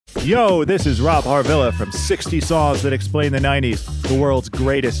Yo, this is Rob Harvilla from 60 Songs That Explain the 90s, the world's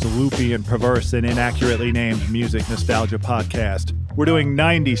greatest loopy and perverse and inaccurately named music nostalgia podcast. We're doing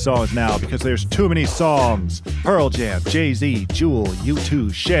 90 songs now because there's too many songs. Pearl Jam, Jay-Z, Jewel,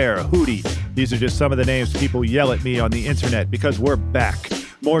 U2, Cher, Hootie. These are just some of the names people yell at me on the internet because we're back.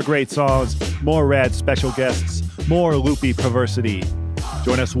 More great songs, more rad special guests, more loopy perversity.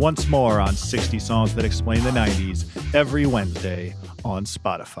 Join us once more on 60 Songs That Explain the 90s every Wednesday on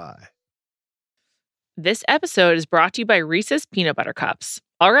Spotify. This episode is brought to you by Reese's Peanut Butter Cups.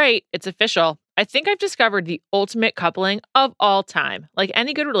 All right, it's official. I think I've discovered the ultimate coupling of all time. Like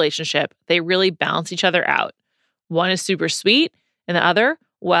any good relationship, they really balance each other out. One is super sweet, and the other,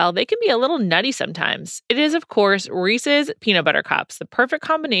 well, they can be a little nutty sometimes. It is, of course, Reese's Peanut Butter Cups, the perfect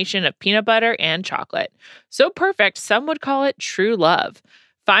combination of peanut butter and chocolate. So perfect, some would call it true love.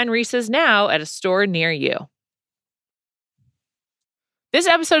 Find Reese's now at a store near you. This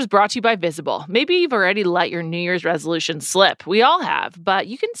episode is brought to you by Visible. Maybe you've already let your New Year's resolution slip. We all have, but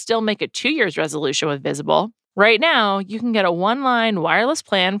you can still make a 2 year's resolution with Visible. Right now, you can get a one-line wireless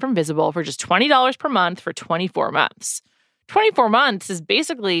plan from Visible for just $20 per month for 24 months. 24 months is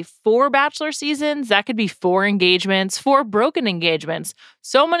basically 4 Bachelor seasons. That could be 4 engagements, 4 broken engagements.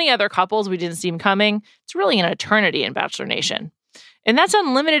 So many other couples we didn't see coming. It's really an eternity in Bachelor Nation. And that's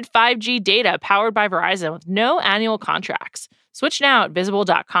unlimited 5G data powered by Verizon with no annual contracts. Switch now at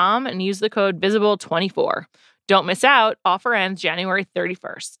Visible.com and use the code Visible24. Don't miss out. Offer ends January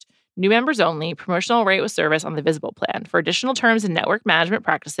 31st. New members only. Promotional rate with service on the Visible plan. For additional terms and network management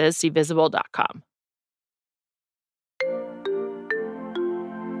practices, see Visible.com.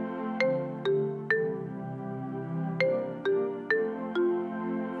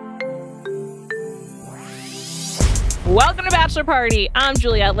 Welcome to Bachelor Party. I'm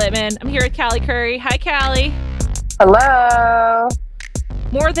Juliet Litman. I'm here with Callie Curry. Hi, Callie. Hello.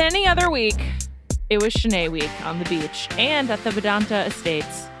 More than any other week, it was Shanae week on the beach and at the Vedanta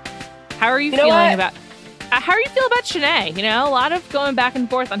Estates. How are you feeling about? How are you feeling about Shanae? You know, a lot of going back and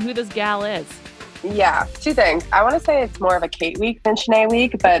forth on who this gal is. Yeah, 2 things. I want to say it's more of a Kate week than Shanae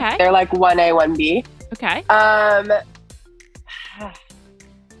week, but They're like 1A, 1B. Okay. I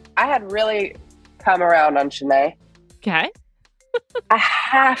had really come around on Shanae. Okay. I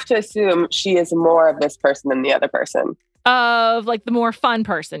have to assume she is more of this person than the other person. Of like the more fun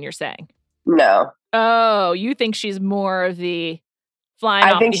person, you're saying? No. Oh, you think she's more of the flying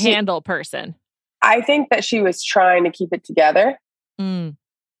off the handle person? I think that she was trying to keep it together. Mm.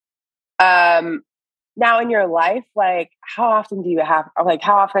 Now in your life, like how often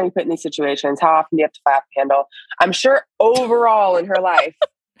are you put in these situations? How often do you have to fly off the handle? I'm sure overall in her life.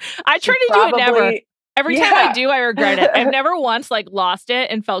 I try to do it never. Every time I do, I regret it. I've never once lost it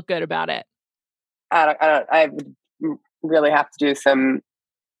and felt good about it. I would really have to do some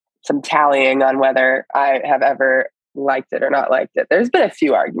tallying on whether I have ever liked it or not liked it. There's been a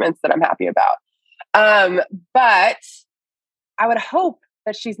few arguments that I'm happy about. But I would hope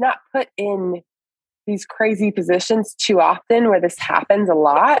that she's not put in these crazy positions too often where this happens a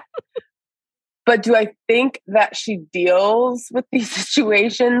lot. But do I think that she deals with these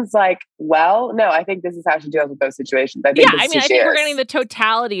situations well? No, I think this is how she deals with those situations. I think I think we're getting the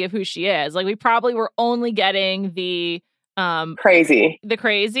totality of who she is. Like we probably were only getting the crazy.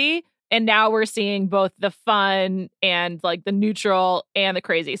 And now we're seeing both the fun and the neutral and the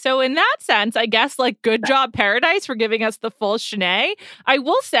crazy. So in that sense, I guess good job Paradise for giving us the full Shanae. I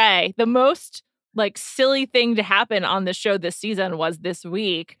will say the most silly thing to happen on the show this season was this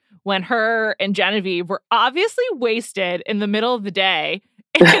week when her and Genevieve were obviously wasted in the middle of the day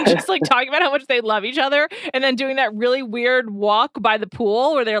and just talking about how much they love each other and then doing that really weird walk by the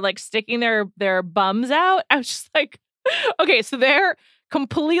pool where they're sticking their bums out. I was just okay, so they're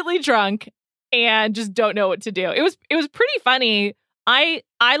completely drunk and just don't know what to do. It was pretty funny. I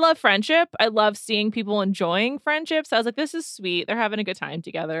love friendship. I love seeing people enjoying friendships. I was this is sweet. They're having a good time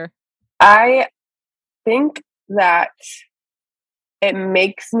together. I think that it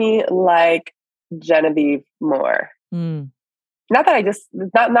makes me like Genevieve more. Mm. Not that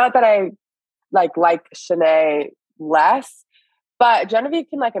I like Shanae less, but Genevieve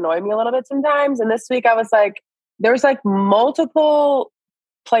can annoy me a little bit sometimes. And this week I was there was multiple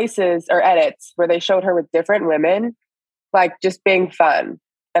places or edits where they showed her with different women, just being fun.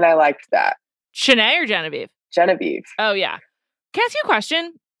 And I liked that. Shanae or Genevieve? Genevieve. Oh yeah. Can I ask you a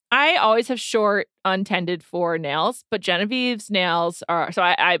question? I always have short, untended for nails, but Genevieve's nails are. So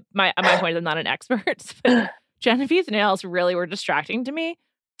my point is I'm not an expert, but Genevieve's nails really were distracting to me.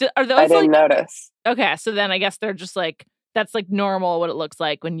 Are those? I didn't notice. Okay, so then I guess they're just that's normal what it looks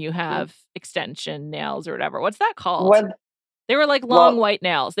like when you have extension nails or whatever. What's that called? They were like long white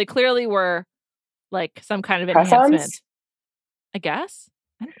nails. They clearly were like some kind of enhancement. I guess.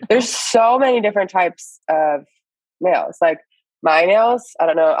 I don't know. There's so many different types of nails. Like my nails, I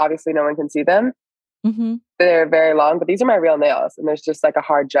don't know, obviously no one can see them. Mm-hmm. They're very long, but these are my real nails, and there's just like a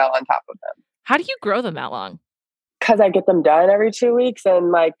hard gel on top of them. How do you grow them that long? Because I get them done every 2 weeks,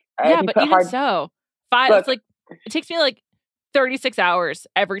 and like but even so, it's like it takes me like 36 hours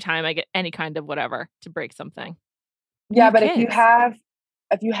every time I get any kind of whatever to break something. Yeah, but if you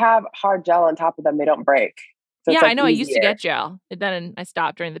have hard gel on top of them, they don't break. So yeah, I know. Easier. I used to get gel, then I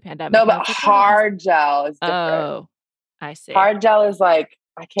stopped during the pandemic. No, but hard gel is different. Oh, I see. Hard gel is like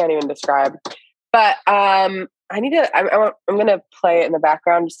I can't even describe. But I'm going to play it in the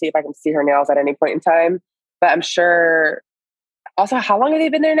background to see if I can see her nails at any point in time. But I'm sure. Also, how long have they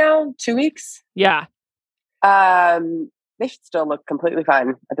been there now? 2 weeks? Yeah. They should still look completely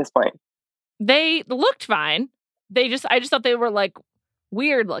fine at this point. They looked fine. I just thought they were like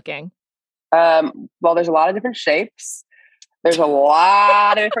weird looking. Well, there's a lot of different shapes. There's a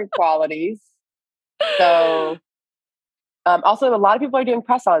lot of different qualities. So, also a lot of people are doing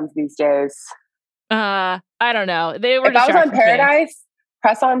press-ons these days. I don't know. They were. If I was on Paradise,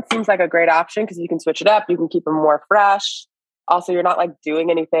 press-on seems like a great option because you can switch it up. You can keep them more fresh. Also, you're not like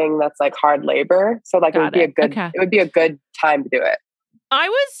doing anything that's like hard labor. So like it would be a good time to do it. I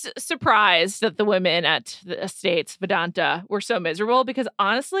was surprised that the women at the estates, Vedanta, were so miserable because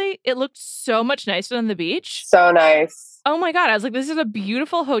honestly, it looked so much nicer than the beach. So nice. Oh my God. I was like, this is a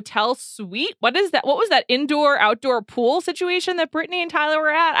beautiful hotel suite. What is that? What was that indoor-outdoor pool situation that Brittany and Tyler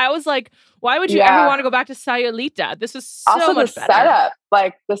were at? I was like, why would you ever want to go back to Sayulita? This was so also much the better. Setup,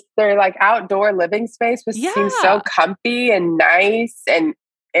 like their like outdoor living space seems so comfy and nice and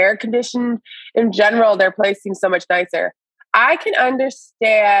air conditioned. In general, their place seems so much nicer. I can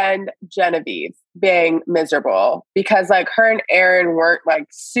understand Genevieve being miserable because like her and Aaron weren't like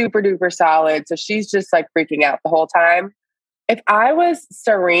super duper solid. So she's just like freaking out the whole time. If I was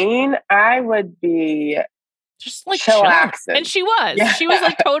Serene, I would be just like chillaxing. And she was. Yeah. She was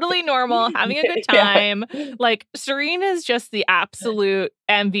like totally normal, having a good time. Yeah. Like Serene is just the absolute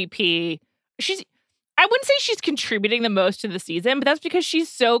MVP. I wouldn't say she's contributing the most to the season, but that's because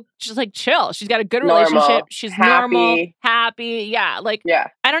she's like chill. She's got a good relationship. She's normal, happy. Yeah. Like,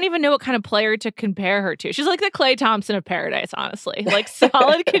 I don't even know what kind of player to compare her to. She's like the Klay Thompson of Paradise, honestly. Like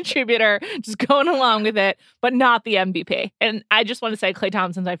solid contributor, just going along with it, but not the MVP. And I just want to say Klay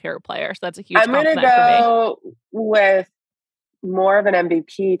Thompson's my favorite player. So that's a huge compliment for me. I'm going to go with more of an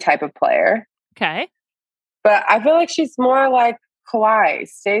MVP type of player. Okay. But I feel like she's more like Kawhi,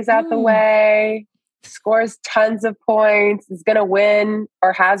 stays out the way. Scores tons of points, is going to win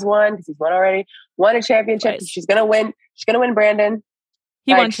or has won because he's won already. Won a championship. Nice. She's going to win. She's going to win Brandon.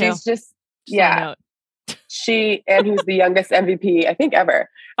 He won too. She's just and who's the youngest MVP, I think, ever.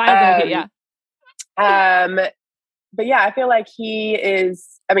 But yeah, I feel like he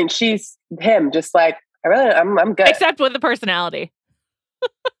is, she's him, just like, I'm good. Except with the personality.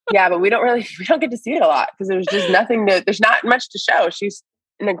 Yeah, but we don't get to see it a lot because there's not much to show. She's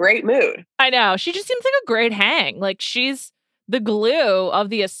in a great mood. I know. She just seems like a great hang. Like she's the glue of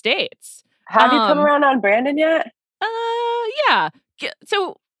the estates. Have you come around on Brandon yet? Yeah.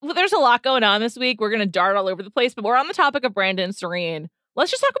 So there's a lot going on this week. We're going to dart all over the place, but we're on the topic of Brandon and Serene. Let's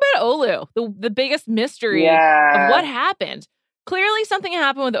just talk about Olu, the biggest mystery of what happened. Clearly something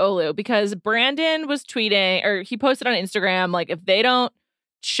happened with Olu because Brandon was tweeting, or he posted on Instagram, like, if they don't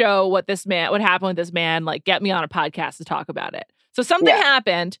show what happened with this man, like, get me on a podcast to talk about it. So something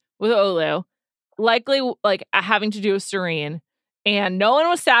happened with Olu, likely like having to do with Serene, and no one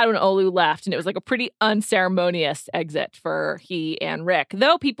was sad when Olu left, and it was like a pretty unceremonious exit for he and Rick.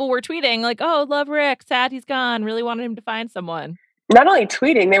 Though people were tweeting like, "Oh, love Rick, sad he's gone. Really wanted him to find someone." Not only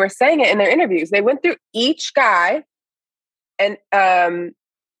tweeting, they were saying it in their interviews. They went through each guy, and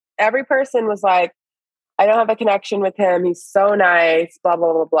every person was like, "I don't have a connection with him. He's so nice." Blah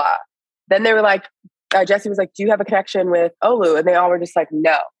blah blah blah. Then they were like. Jesse was like, do you have a connection with Olu? And they all were just like,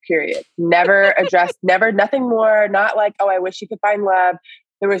 no, period. Never addressed, nothing more. Not like, oh, I wish he could find love.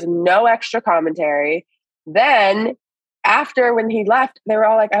 There was no extra commentary. Then after when he left, they were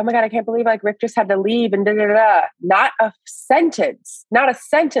all like, oh my God, I can't believe like Rick just had to leave and da da da. Not a sentence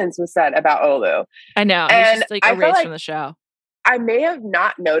was said about Olu. I know. And he's just like erased from the show. I may have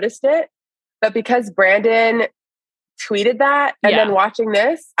not noticed it, but because Brandon tweeted that and then watching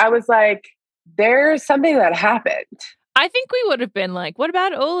this, I was like, there's something that happened. I think we would have been like, what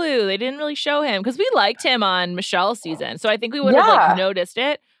about Olu? They didn't really show him because we liked him on Michelle's season. So I think we would have like noticed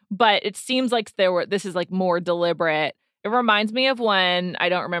it, but it seems like this is like more deliberate It reminds me of when, I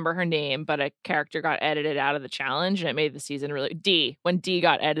don't remember her name, but a character got edited out of the challenge and it made the season really, when D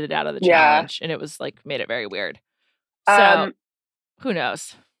got edited out of the challenge and it was like, made it very weird. So who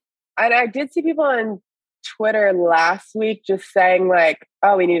knows? And I did see people on Twitter last week just saying like,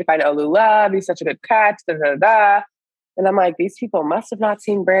 oh, we need to find Olu Love. He's such a good catch. Da, da, da. And I'm like, these people must have not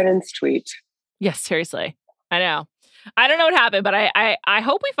seen Brandon's tweet. Yes, seriously. I know. I don't know what happened, but I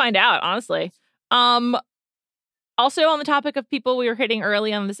hope we find out, honestly. Also, on the topic of people we were hitting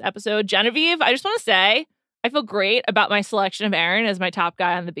early on this episode, Genevieve, I just want to say, I feel great about my selection of Aaron as my top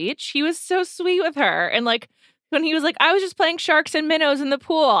guy on the beach. He was so sweet with her. And like, when he was like, I was just playing sharks and minnows in the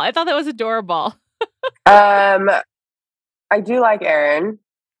pool. I thought that was adorable. I do like Aaron.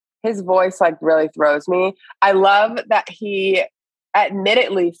 His voice like really throws me. I love that he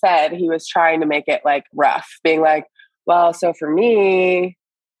admittedly said he was trying to make it like rough, being like, well, so for me,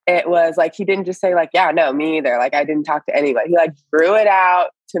 it was like, he didn't just say like, yeah, no, me either. Like, I didn't talk to anyone. He like drew it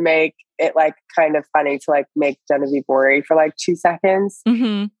out to make it like kind of funny to like make Genevieve worry for like 2 seconds.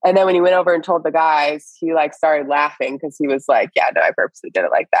 Mm-hmm. And then when he went over and told the guys, he like started laughing because he was like, yeah, no, I purposely did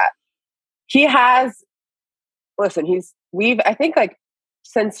it like that. He has, listen, I think like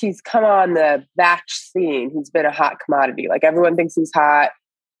since he's come on the Batch scene, he's been a hot commodity. Like everyone thinks he's hot.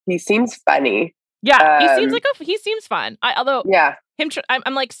 He seems funny. Yeah, he seems fun. Yeah.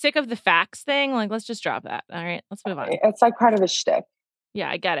 I'm like sick of the facts thing. Like, let's just drop that. All right, let's move on. It's like part of his shtick. Yeah,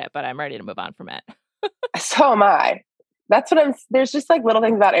 I get it, but I'm ready to move on from it. So am I. That's what there's just like little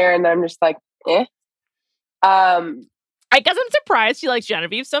things about Aaron that I'm just like, eh. I guess I'm surprised she likes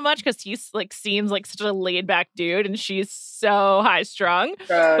Genevieve so much because he's like seems like such a laid back dude and she's so high strung.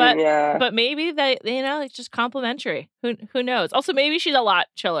 But maybe they, it's just complimentary. Who knows? Also, maybe she's a lot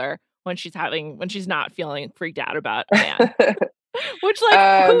chiller when she's not feeling freaked out about a man. Which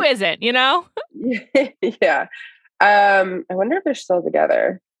like who isn't, Yeah. I wonder if they're still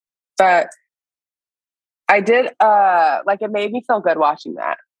together. But I did like it made me feel good watching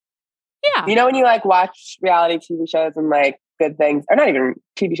that. Yeah. You know when you like watch reality TV shows and like good things, or not even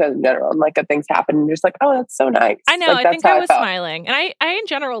TV shows in general, and like good things happen and you're just like, oh, that's so nice. I know, like, I think I was smiling. And I in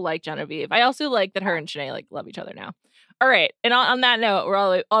general like Genevieve. I also like that her and Shanae like love each other now. All right. And on that note,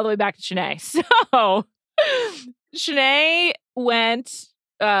 we're all the way back to Shanae. So Shanae went,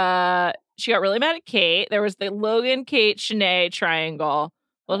 she got really mad at Kate. There was the Logan, Kate, Shanae triangle.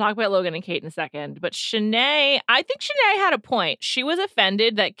 We'll talk about Logan and Kate in a second. But I think Shanae had a point. She was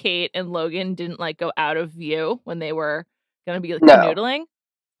offended that Kate and Logan didn't like go out of view when they were going to be like, canoodling.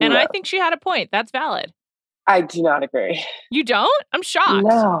 And I think she had a point. That's valid. I do not agree. You don't? I'm shocked.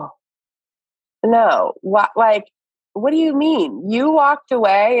 No. What do you mean? You walked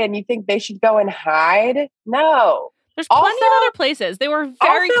away and you think they should go and hide? No. There's plenty of other places. They were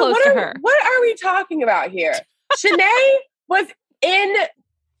very close to her. What are we talking about here? Shanae was in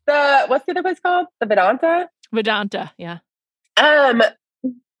what's the other place called? The Vedanta? Vedanta, yeah. The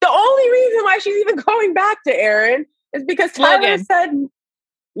only reason why she's even going back to Aaron is because Tyler said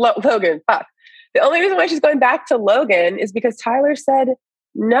Logan. Fuck. The only reason why she's going back to Logan is because Tyler said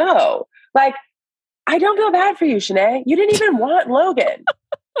no. Like, I don't feel bad for you, Shanae. You didn't even want Logan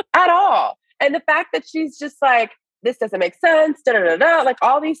at all. And the fact that she's just like, this doesn't make sense, like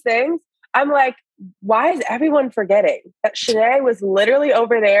all these things. I'm like, why is everyone forgetting that Shanae was literally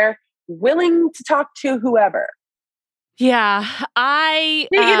over there willing to talk to whoever? Yeah, She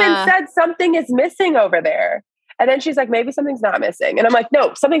even said something is missing over there. And then she's like, maybe something's not missing. And I'm like,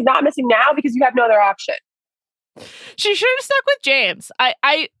 no, something's not missing now because you have no other option. She should have stuck with James.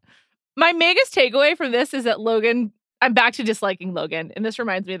 My biggest takeaway from this is that Logan, I'm back to disliking Logan. And this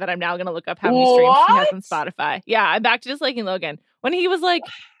reminds me that I'm now going to look up how many streams he has on Spotify. Yeah, I'm back to disliking Logan. When he was like,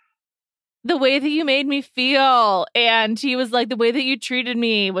 the way that you made me feel. And he was like, the way that you treated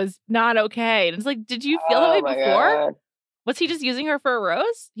me was not okay. And it's like, did you feel that way before? God. Was he just using her for a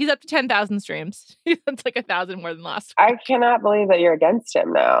rose? He's up to 10,000 streams. That's like 1,000 more than last week. I cannot believe that you're against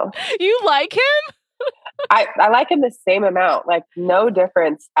him now. You like him? I like him the same amount. Like, no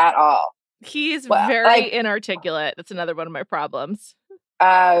difference at all. He's very inarticulate. That's another one of my problems.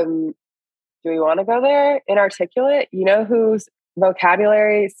 Do we want to go there? Inarticulate? You know whose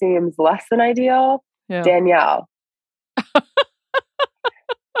vocabulary seems less than ideal? Yeah. Danielle.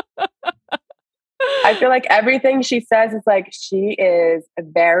 I feel like everything she says is like, she is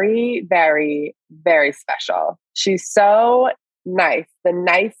very, very, very special. She's so nice. The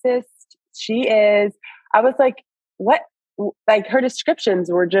nicest she is. I was like, what? Like, her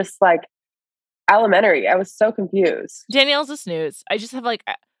descriptions were just like elementary. I was so confused. Danielle's a snooze. I just have like,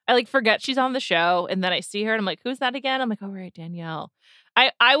 I like forget she's on the show and then I see her and I'm like, who's that again? I'm like, oh, right, Danielle.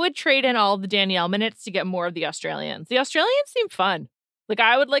 I would trade in all the Danielle minutes to get more of the Australians. The Australians seem fun. Like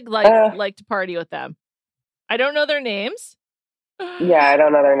I would like to party with them. I don't know their names. Yeah, I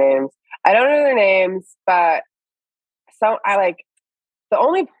don't know their names. But so I like the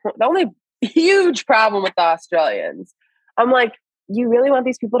only huge problem with the Australians. I'm like, you really want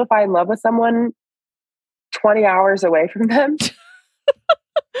these people to fall in love with someone 20 hours away from them?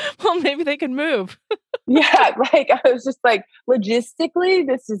 Well, maybe they can move. Yeah, like I was just like, logistically,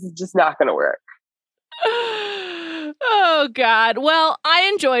 this is just not going to work. Oh God. Well, I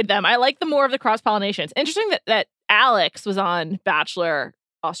enjoyed them. I like the more of the cross-pollination. It's interesting that Alex was on Bachelor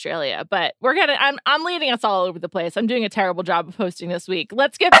Australia, but I'm leading us all over the place. I'm doing a terrible job of hosting this week.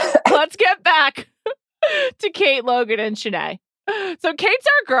 Let's get back to Kate, Logan, and Shanae. So Kate's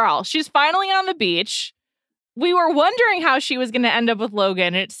our girl. She's finally on the beach. We were wondering how she was going to end up with Logan,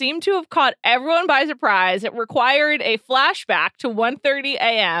 and it seemed to have caught everyone by surprise. It required a flashback to 1:30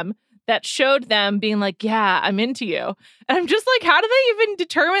 a.m. that showed them being like, yeah, I'm into you. And I'm just like, how do they even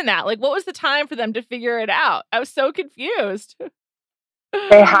determine that? Like, what was the time for them to figure it out? I was so confused.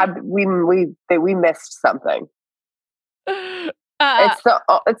 We missed something. It's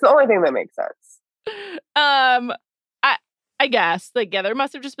the only thing that makes sense. I guess, like, yeah, there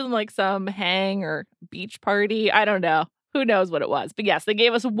must have just been like some hang or beach party. I don't know. Who knows what it was? But yes, they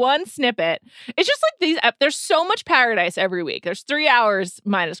gave us one snippet. It's just like there's so much paradise every week. There's 3 hours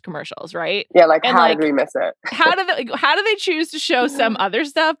minus commercials, right? Yeah, like and how did we miss it? how do they choose to show some other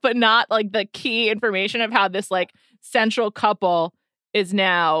stuff, but not like the key information of how this like central couple is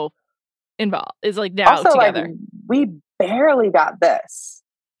now involved, is like now also, together. Like, we barely got this.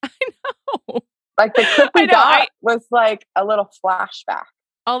 I know. Like the clip we got was like a little flashback.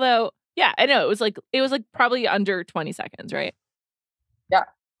 Although, yeah, I know it was like probably under 20 seconds, right? Yeah,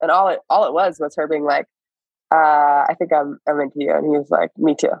 and all it was her being like, "I think I'm into you," and he was like,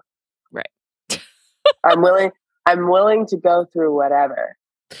 "Me too." Right. I'm willing to go through whatever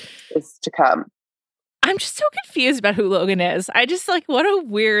is to come. I'm just so confused about who Logan is. I just like, what a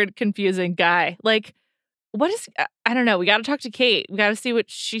weird, confusing guy. Like, what is, I don't know. We got to talk to Kate. We got to see what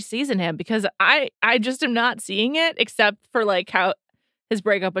she sees in him, because I just am not seeing it, except for like how his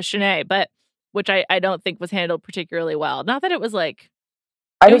breakup with Shanae, but which I don't think was handled particularly well. Not that it was like.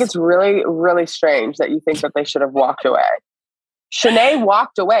 I think it's really, really strange that you think that they should have walked away. Shanae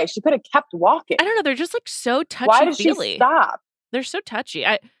walked away. She could have kept walking. I don't know. They're just like so touchy. Why did she stop? They're so touchy.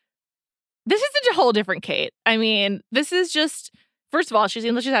 This isn't a whole different Kate. I mean, this is just, first of all, she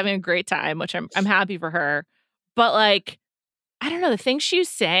seems like she's having a great time, which I'm happy for her. But like, I don't know, the things she's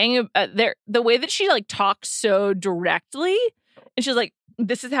saying, the way that she like talks so directly, and she's like,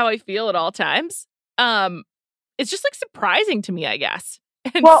 "This is how I feel at all times." It's just like surprising to me, I guess.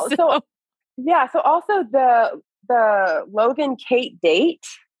 And well, so also the Logan Kate date.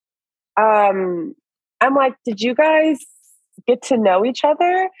 I'm like, did you guys get to know each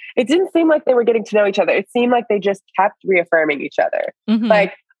other? It didn't seem like they were getting to know each other. It seemed like they just kept reaffirming each other. Mm-hmm.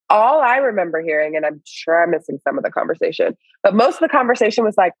 Like all I remember hearing, and I'm sure I'm missing some of the conversation, but most of the conversation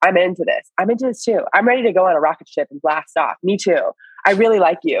was like, I'm into this. I'm into this too. I'm ready to go on a rocket ship and blast off. Me too. I really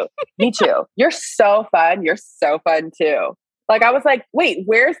like you. Me too. You're so fun. You're so fun too. Like, I was like, wait,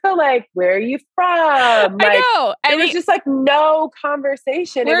 where are you from? Like, I know. It was just like no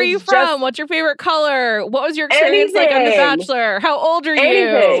conversation. Where are you from? What's your favorite color? What was your experience like on The Bachelor? How old are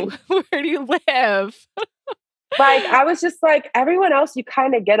you? Where do you live? Like, I was just like, everyone else, you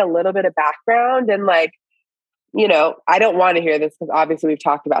kind of get a little bit of background, and like, you know, I don't want to hear this because obviously we've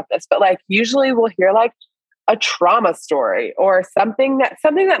talked about this, but like usually we'll hear like a trauma story or something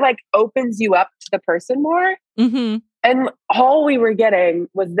that like opens you up to the person more. Mm-hmm. And all we were getting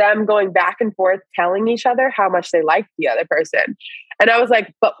was them going back and forth, telling each other how much they liked the other person. And I was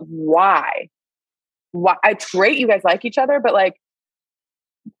like, but why? Why? It's great you guys like each other, but like,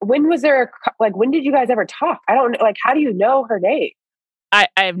 when did you guys ever talk? I don't know. Like, how do you know her name? I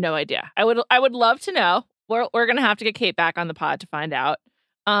have no idea. I would love to know. We're going to have to get Kate back on the pod to find out.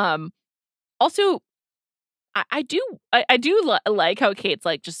 Also, I do like how Kate's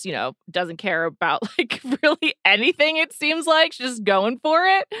like, just, you know, doesn't care about like really anything. It seems like she's just going for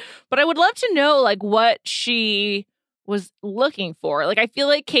it. But I would love to know like what she was looking for. Like, I feel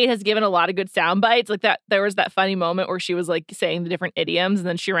like Kate has given a lot of good sound bites. Like that, there was that funny moment where she was like saying the different idioms and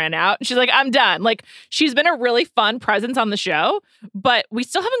then she ran out and she's like, I'm done. Like, she's been a really fun presence on the show, but we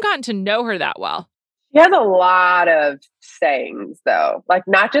still haven't gotten to know her that well. She has a lot of sayings though. Like,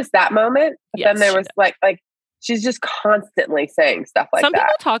 not just that moment, but then there was like she's just constantly saying stuff like that. Some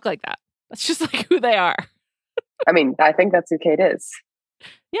people talk like that. That's just like who they are. I mean, I think that's who Kate is.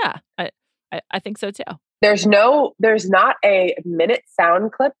 Yeah, I think so too. There's not a minute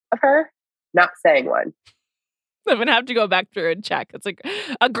sound clip of her not saying one. I'm gonna have to go back through and check. It's like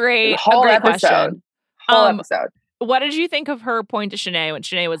a great episode. question. Whole episode. What did you think of her point to Shanae when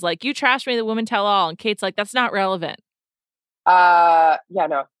Shanae was like, "You trashed me, the women tell all," and Kate's like, "That's not relevant." Yeah,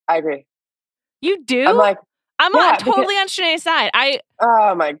 no, I agree. You do? I'm like, I'm totally on Shanae's side.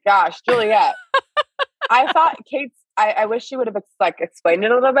 Oh my gosh, Juliet. I thought Kate's. I wish she would have explained it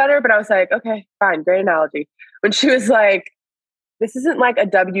a little better, but I was like, okay, fine, great analogy. When she was like, "This isn't like a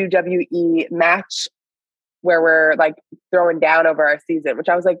WWE match where we're like throwing down over our season," which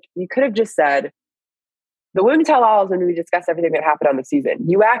I was like, you could have just said, "The women tell all" when we discussed everything that happened on the season.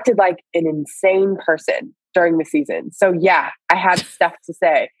 You acted like an insane person during the season. So yeah, I had stuff to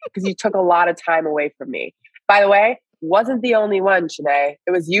say because you took a lot of time away from me. By the way, wasn't the only one, Shanae.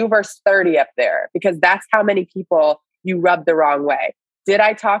 It was you versus 30 up there because that's how many people you rubbed the wrong way. Did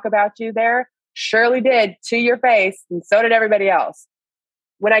I talk about you there? Surely did, to your face, and so did everybody else.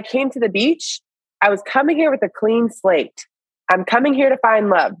 When I came to the beach, I was coming here with a clean slate. I'm coming here to find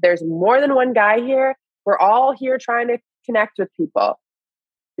love. There's more than one guy here. We're all here trying to connect with people.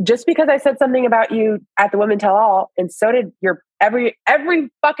 Just because I said something about you at the Women Tell All, and so did your every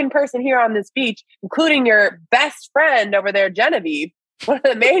fucking person here on this beach, including your best friend over there, Genevieve, one of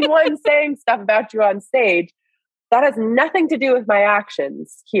the main ones saying stuff about you on stage. That has nothing to do with my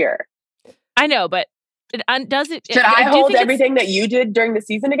actions here. I know, but does it? Should I hold everything that you did during the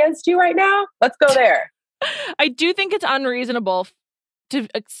season against you right now? Let's go there. I do think it's unreasonable to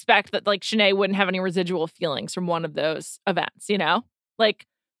expect that like Shanae wouldn't have any residual feelings from one of those events, you know? Like,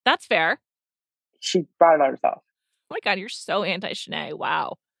 that's fair. She brought it on herself. Oh my God, you're so anti-Shanae.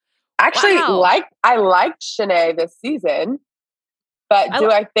 Wow. Actually, I liked Shanae this season, but do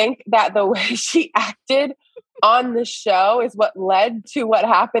I think that the way she acted on the show is what led to what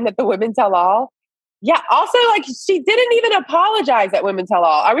happened at the Women Tell All? Yeah. Also, like, she didn't even apologize at Women Tell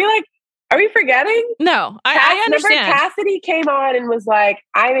All. Are we forgetting? No, I understand. Remember Cassidy came on and was like,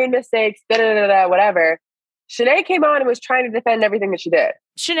 "I made mistakes, whatever." Shanae came on and was trying to defend everything that she did.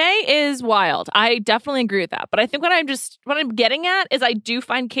 Shanae is wild. I definitely agree with that. But I think what I'm getting at is I do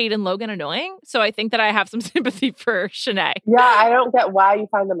find Kate and Logan annoying. So I think that I have some sympathy for Shanae. Yeah, I don't get why you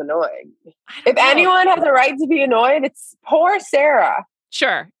find them annoying. If anyone has a right to be annoyed, it's poor Sarah.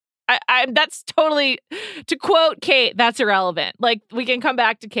 Sure. That's totally, to quote Kate, that's irrelevant. Like, we can come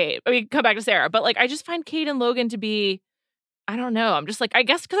back to Kate. We can come back to Sarah. But like, I just find Kate and Logan to be, I don't know. I'm just like, I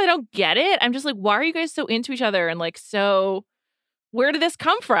guess because I don't get it. I'm just like, why are you guys so into each other? And like, so where did this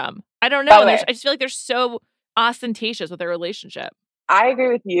come from? I don't know. I just feel like they're so ostentatious with their relationship. I agree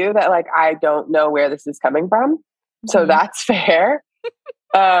with you that like, I don't know where this is coming from. So that's fair.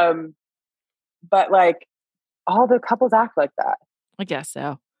 But like, all the couples act like that. I guess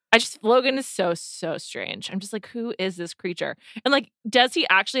so. Logan is so strange. I'm just like, who is this creature? And like, does he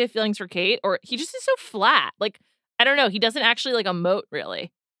actually have feelings for Kate, or he just is so flat? Like, I don't know. He doesn't actually like emote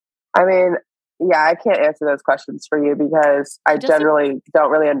really. I mean, yeah, I can't answer those questions for you because I generally don't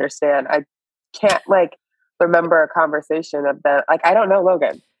really understand. I can't like remember a conversation of that. Like, I don't know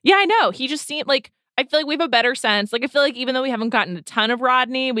Logan. Yeah, I know. He just seemed like, I feel like we have a better sense. Like, I feel like even though we haven't gotten a ton of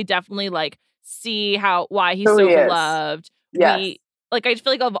Rodney, we definitely like see why he's so beloved. Yes. I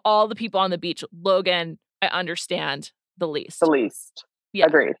feel like of all the people on the beach, Logan, I understand the least. Yeah.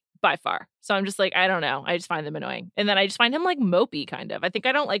 Agreed. By far. So I'm just like, I don't know. I just find them annoying. And then I just find him like mopey kind of. I think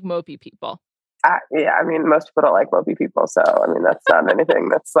I don't like mopey people. Yeah, I mean, most people don't like mopey people. So, I mean, that's not anything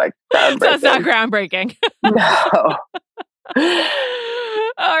that's like groundbreaking. That's not groundbreaking. No.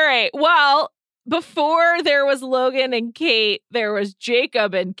 All right. Well, before there was Logan and Kate, there was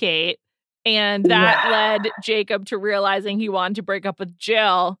Jacob and Kate. And that led Jacob to realizing he wanted to break up with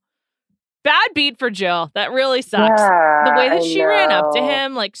Jill. Bad beat for Jill. That really sucks. Yeah, the way that she ran up to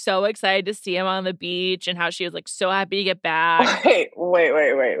him, like so excited to see him on the beach, and how she was like so happy to get back.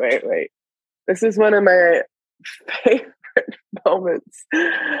 Wait. This is one of my favorite moments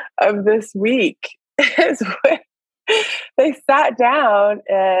of this week. Is when they sat down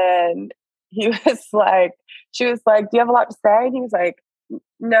and he was like, she was like, "Do you have a lot to say?" And he was like,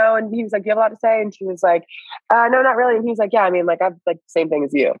 "No." And he was like, "Do you have a lot to say?" And she was like, "No, not really." And he was like, "Yeah, I mean, like, I've like the same thing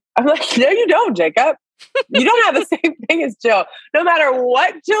as you." I'm like, "No, you don't, Jacob. You don't have the same thing as Jill. No matter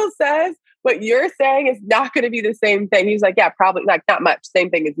what Jill says, what you're saying is not going to be the same thing." He was like, "Yeah, probably like not much. Same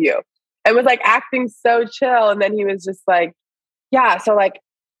thing as you." And was like acting so chill. And then he was just like, "Yeah, so like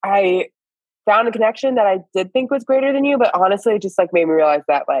I found a connection that I did think was greater than you, but honestly, it just like made me realize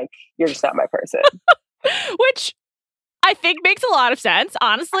that like you're just not my person." Which I think makes a lot of sense.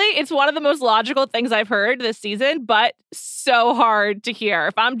 Honestly, it's one of the most logical things I've heard this season, but so hard to hear.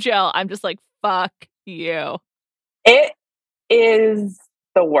 If I'm Jill, I'm just like, fuck you. It is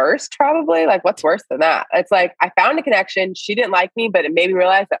the worst, probably. Like, what's worse than that? It's like, I found a connection. She didn't like me, but it made me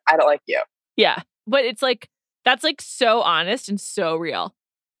realize that I don't like you. Yeah. But it's like, that's like so honest and so real.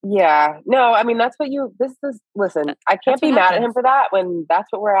 Yeah. No, I mean, listen, I can't be mad at him for that when that's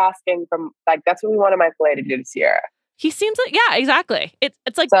what we're asking from, like, that's what we want Michael A to do to Sierra. He seems like, yeah, exactly.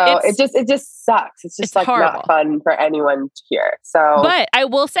 It's like, so it just sucks. It's just like horrible. Not fun for anyone to hear. So, but I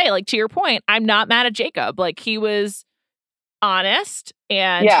will say, like, to your point, I'm not mad at Jacob. Like, he was honest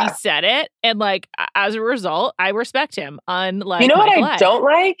and he said it. And like, as a result, I respect him. Unlike, you know Michael what I don't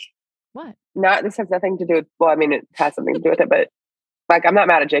like? What? This has nothing to do with, well, I mean, it has something to do with it, but like, I'm not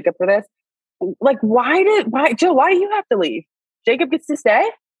mad at Jacob for this. Like, Jill, why do you have to leave? Jacob gets to stay?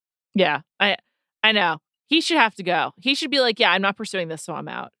 Yeah, I know. He should have to go. He should be like, yeah, I'm not pursuing this, so I'm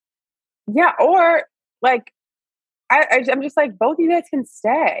out. Yeah, or like, I'm just like, both of you guys can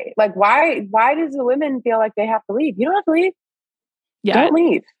stay. Like, why does the women feel like they have to leave? You don't have to leave. Yeah. Don't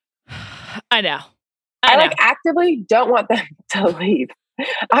leave. I know. I like actively don't want them to leave.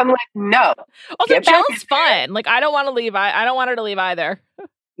 I'm like, no. Also, Jill's fun. Like, I don't want to leave. I don't want her to leave either.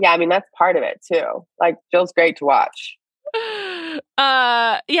 Yeah, I mean, that's part of it too. Like, Jill's great to watch.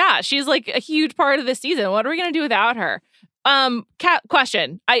 Yeah, she's like a huge part of the season. What are we gonna do without her?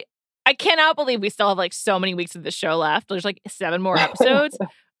 Question. I cannot believe we still have like so many weeks of the show left. There's like 7 more episodes.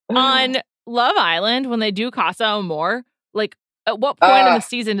 On Love Island, when they do Casa Amor, like, at what point in the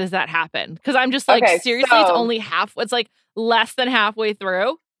season does that happen? Because I'm just like, seriously, it's only half. It's like less than halfway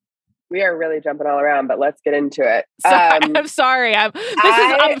through. We are really jumping all around, but let's get into it. I'm sorry.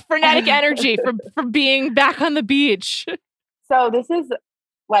 I'm frenetic energy from being back on the beach. So this is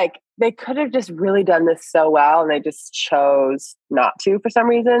like, they could have just really done this so well, and they just chose not to for some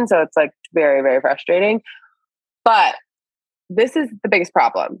reason. So it's like very, very frustrating. But this is the biggest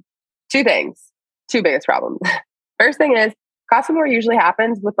problem. Two biggest problems. First thing is, Casa Amor usually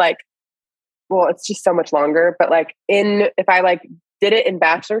happens with like, well, it's just so much longer. But like, if I like did it in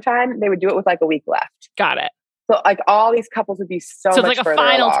Bachelor time, they would do it with like a week left. Got it. So like, all these couples would be so much it's like a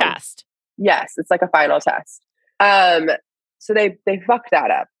final along. Test. Yes, it's like a final test. So they fucked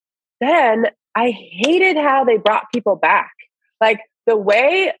that up. Then I hated how they brought people back. Like, the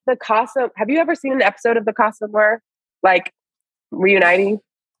way the Casa, have you ever seen an episode of the Casa Amor, like, reuniting?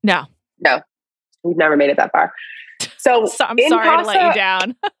 No. We've never made it that far. So I'm sorry to let you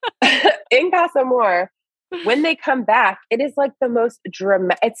down. In Casa Amor, when they come back, it is like the most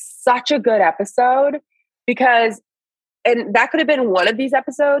dramatic. It's such a good episode because, and that could have been one of these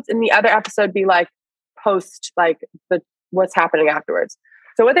episodes, and the other episode be like post, like what's happening afterwards.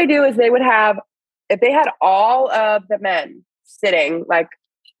 So what they do is they would have, if they had all of the men sitting like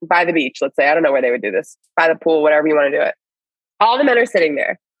by the beach, let's say, I don't know where they would do this, by the pool, whatever you want to do it. All the men are sitting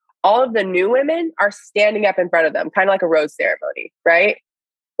there. All of the new women are standing up in front of them, kind of like a rose ceremony, right?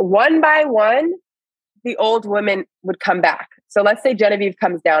 One by one, the old women would come back. So let's say Genevieve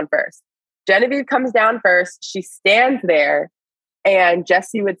comes down first. Genevieve comes down first. She stands there, and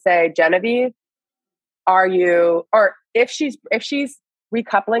Jesse would say, Genevieve, are you, or if she's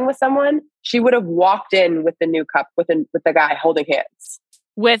recoupling with someone, she would have walked in with the new with the guy holding hands.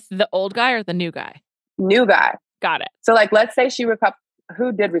 With the old guy or the new guy? New guy. Got it. So like, let's say she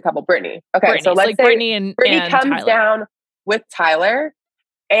who did recouple? Brittany. Okay. Brittany. So let's say Brittany comes Tyler. down with Tyler,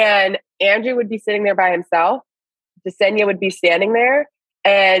 and Andrew would be sitting there by himself. Jasenia would be standing there,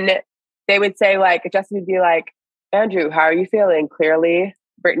 and they would say, like, Justin would be like, Andrew, how are you feeling? Clearly,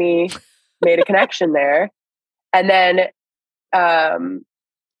 Brittany made a connection there. And then,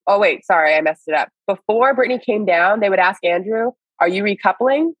 oh wait, sorry, I messed it up. Before Brittany came down, they would ask Andrew, are you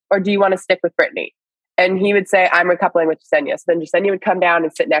recoupling or do you want to stick with Brittany? And he would say, I'm recoupling with Jasenia. So then Jasenia would come down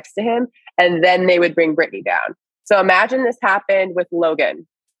and sit next to him, and then they would bring Brittany down. So imagine this happened with Logan.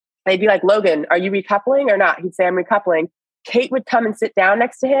 They'd be like, Logan, are you recoupling or not? He'd say, I'm recoupling. Kate would come and sit down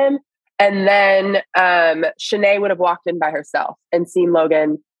next to him. And then Shanae would have walked in by herself and seen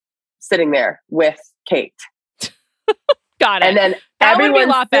Logan sitting there with Kate. Got it. And then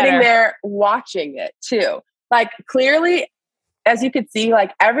everyone's sitting there watching it too. Like, clearly, as you could see,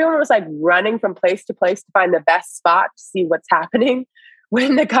 like, everyone was like running from place to place to find the best spot to see what's happening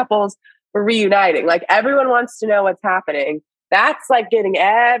when the couples were reuniting. Like, everyone wants to know what's happening. That's like getting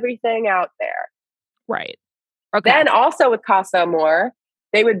everything out there. Right. Okay. Then also with Casa Amor,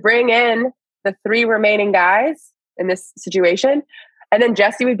 they would bring in the 3 remaining guys in this situation. And then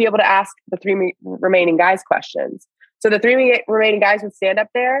Jesse would be able to ask the 3 remaining guys questions. So the 3 remaining guys would stand up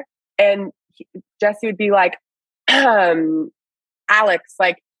there, and Jesse would be like, Alex,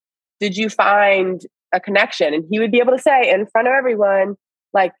 like, did you find a connection? And he would be able to say in front of everyone,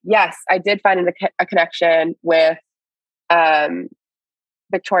 like, yes, I did find a connection with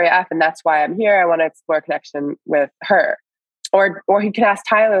Victoria F, and that's why I'm here. I want to explore a connection with her. Or he can ask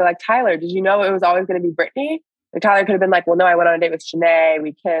Tyler, like, Tyler, did you know it was always going to be Brittany? Like, Tyler could have been like, well, no, I went on a date with Shanae,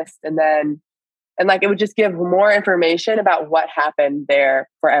 we kissed, and like, it would just give more information about what happened there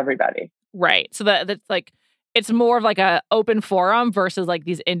for everybody. Right. So that's like, it's more of like a open forum versus like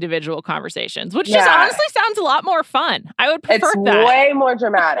these individual conversations, which just honestly sounds a lot more fun. I would prefer that. It's way more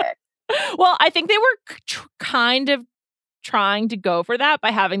dramatic. Well, I think they were kind of trying to go for that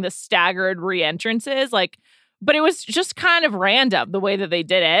by having the staggered re-entrances, like, but it was just kind of random the way that they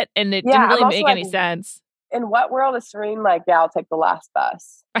did it, and it didn't really make any sense. In what world is Serene like, yeah, I'll take the last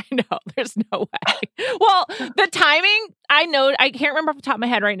bus? I know, there's no way. Well, the timing, I can't remember off the top of my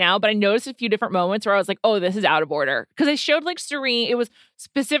head right now, but I noticed a few different moments where I was like, oh, this is out of order. Because they showed like Serene, it was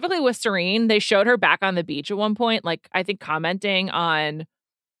specifically with Serene, they showed her back on the beach at one point, like I think commenting on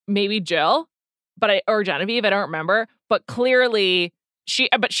maybe Jill, or Genevieve, I don't remember, but clearly she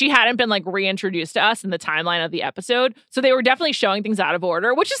hadn't been like reintroduced to us in the timeline of the episode. So they were definitely showing things out of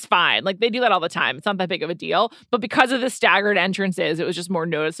order, which is fine. Like they do that all the time. It's not that big of a deal. But because of the staggered entrances, it was just more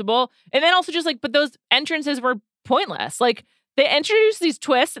noticeable. And then also just like, but those entrances were pointless. Like they introduced these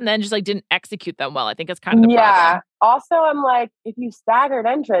twists and then just like didn't execute them well. I think it's kind of the problem. Also, I'm like, if you staggered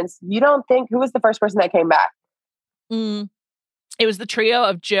entrance, you don't think, who was the first person that came back? It was the trio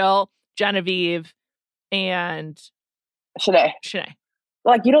of Jill, Genevieve, and Shanae.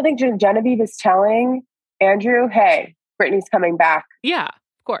 Like, you don't think Genevieve is telling Andrew, hey, Brittany's coming back? Yeah,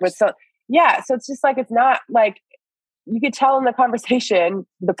 of course. So it's just like, it's not like, you could tell in the conversation,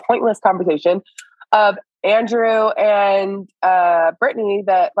 the pointless conversation of Andrew and Brittany,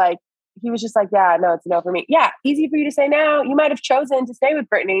 that like, he was just like, yeah, no, it's a no for me. Yeah, easy for you to say now. You might have chosen to stay with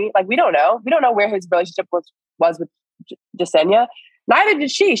Brittany. Like, we don't know. We don't know where his relationship was with Jasenia. Neither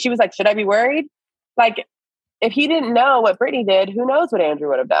did she. She was like, should I be worried? Like, if he didn't know what Brittany did, who knows what Andrew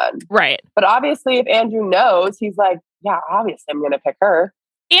would have done? Right. But obviously, if Andrew knows, he's like, yeah, obviously I'm going to pick her.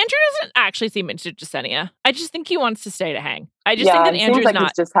 Andrew doesn't actually seem into Jasenia. I just think he wants to stay to hang. I just think that Andrew's like not.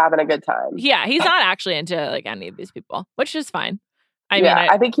 He's just having a good time. Yeah, he's not actually into like any of these people, which is fine.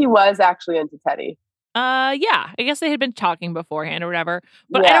 I think he was actually into Teddy. Yeah, I guess they had been talking beforehand or whatever.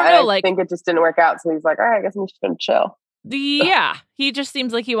 But I don't know. I think it just didn't work out. So he's like, all right, I guess I'm just going to chill. Yeah, he just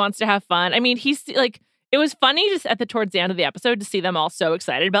seems like he wants to have fun. I mean, he's like, it was funny just towards the end of the episode to see them all so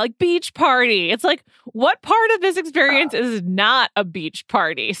excited about like beach party. It's like, what part of this experience is not a beach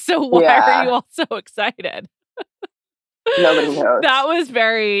party? So why are you all so excited? Nobody knows. That was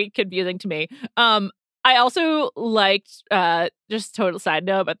very confusing to me. I also liked, just total side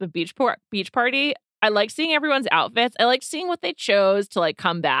note about the beach party. I like seeing everyone's outfits. I like seeing what they chose to like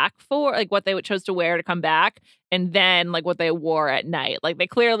come back for, like what they chose to wear to come back, and then like what they wore at night. Like they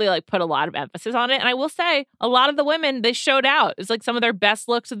clearly like put a lot of emphasis on it. And I will say, a lot of the women, they showed out. It's like some of their best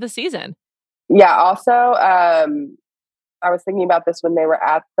looks of the season. Yeah. Also, I was thinking about this when they were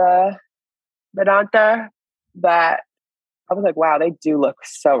at the Vedanta, that I was like, wow, they do look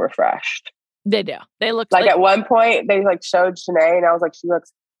so refreshed. They do. They look like at one point they like showed Shanae, and I was like, she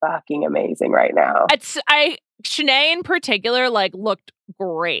looks fucking amazing right now. Shanae in particular like looked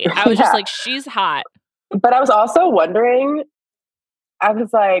great. I was just like, she's hot. But I was also wondering, I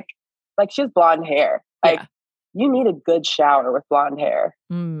was like she has blonde hair. Like you need a good shower with blonde hair.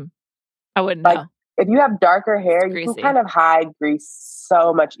 I wouldn't like, know. If you have darker hair, you can kind of hide grease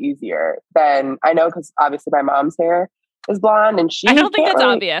so much easier than I know, because obviously my mom's hair is blonde, and I don't think that's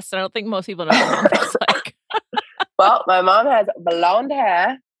obvious. I don't think most people know what mom looks like. Well, my mom has blonde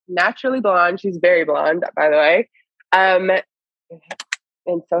hair, naturally blonde. She's very blonde, by the way. And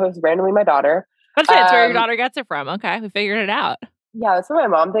so is randomly my daughter. That's it. It's where your daughter gets it from. Okay, we figured it out. Yeah, that's what my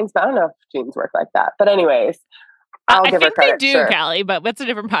mom thinks, but I don't know if genes work like that. But anyways, I'll give her credit. I think they do, Callie, but that's a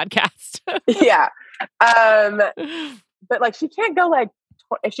different podcast. Yeah. But like, she can't go like,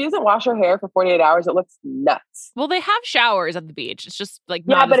 if she doesn't wash her hair for 48 hours, it looks nuts. Well, they have showers at the beach. It's just like, just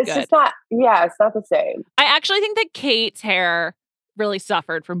not, it's not the same. I actually think that Kate's hair really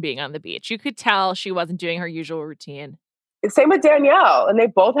suffered from being on the beach. You could tell she wasn't doing her usual routine. Same with Danielle, and they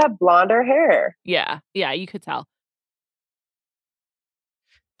both have blonder hair. Yeah, you could tell.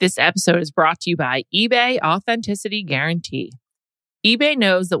 This episode is brought to you by eBay Authenticity Guarantee. eBay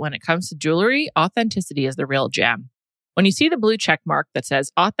knows that when it comes to jewelry, authenticity is the real gem. When you see the blue check mark that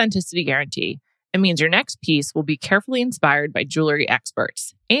says Authenticity Guarantee, it means your next piece will be carefully inspired by jewelry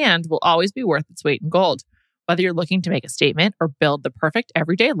experts and will always be worth its weight in gold. Whether you're looking to make a statement or build the perfect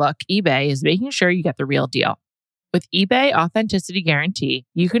everyday look, eBay is making sure you get the real deal. With eBay Authenticity Guarantee,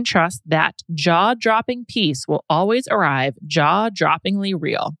 you can trust that jaw-dropping piece will always arrive jaw-droppingly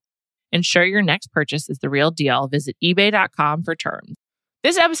real. Ensure your next purchase is the real deal. Visit ebay.com for terms.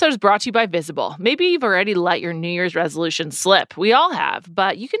 This episode is brought to you by Visible. Maybe you've already let your New Year's resolution slip. We all have,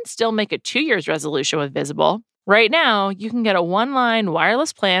 but you can still make a 2 year's resolution with Visible. Right now, you can get a one-line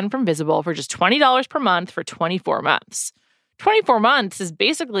wireless plan from Visible for just $20 per month for 24 months. 24 months is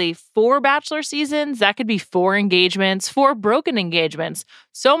basically 4 Bachelor seasons. That could be 4 engagements, 4 broken engagements.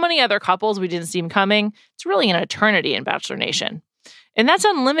 So many other couples we didn't see coming. It's really an eternity in Bachelor Nation. And that's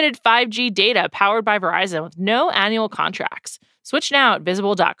unlimited 5G data powered by Verizon with no annual contracts. Switch now at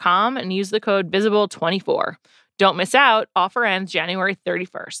Visible.com and use the code VISIBLE24. Don't miss out. Offer ends January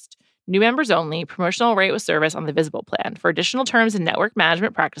 31st. New members only. Promotional rate with service on the Visible plan. For additional terms and network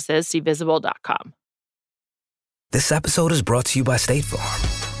management practices, see Visible.com. This episode is brought to you by State Farm.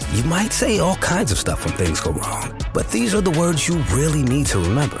 You might say all kinds of stuff when things go wrong, but these are the words you really need to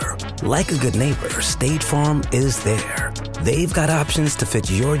remember. Like a good neighbor, State Farm is there. They've got options to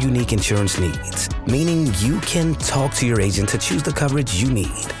fit your unique insurance needs, meaning you can talk to your agent to choose the coverage you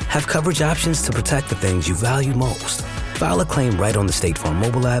need, have coverage options to protect the things you value most, file a claim right on the State Farm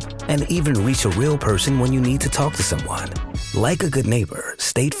mobile app, and even reach a real person when you need to talk to someone. Like a good neighbor,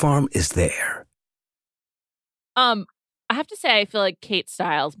 State Farm is there. I have to say, I feel like Kate's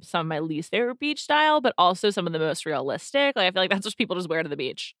style is some of my least favorite beach style, but also some of the most realistic. Like, I feel like that's what people just wear to the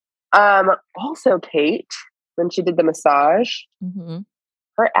beach. Also Kate, when she did the massage,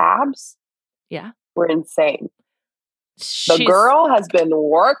 her abs were insane. The girl has been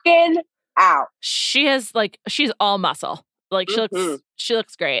working out. She's all muscle. Like, she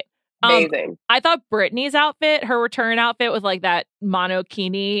looks great. Amazing. I thought Brittany's outfit, her return outfit with like that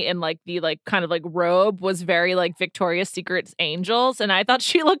monokini and like the like kind of like robe was very like Victoria's Secret's Angels. And I thought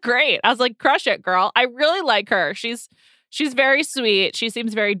she looked great. I was like, crush it, girl. I really like her. She's very sweet. She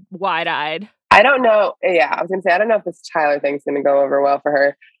seems very wide-eyed. I don't know. Yeah, I was going to say, I don't know if this Tyler thing's going to go over well for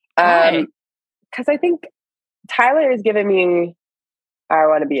her. Because I think Tyler is giving me, I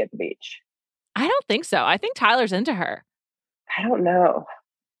want to be at the beach. I don't think so. I think Tyler's into her. I don't know.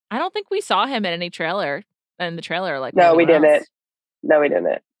 I don't think we saw him in any trailer. In the trailer, like no, we didn't. Else. No, we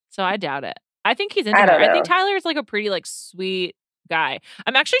didn't. So I doubt it. I think he's into her. I think Tyler is like a pretty like sweet guy.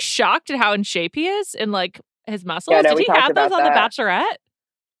 I'm actually shocked at how in shape he is and like his muscles. Yeah, no, Did he have those on The Bachelorette?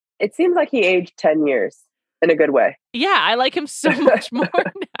 It seems like he aged 10 years in a good way. Yeah, I like him so much more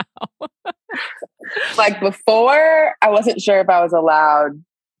now. Like before, I wasn't sure if I was allowed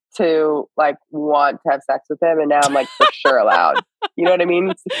to like want to have sex with him, and now I'm like for sure allowed. You know what I mean?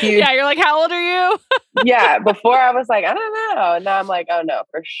 It's a huge... Yeah, you're like, how old are you? Yeah, before I was like, I don't know, and now I'm like, oh no,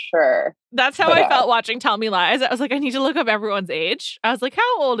 for sure. That's how I felt watching Tell Me Lies. I was like, I need to look up everyone's age. I was like,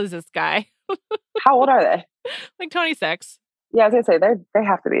 how old is this guy? How old are they? Like 26. Yeah, I was gonna say they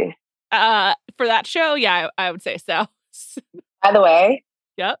have to be. For that show, yeah, I would say so. By the way,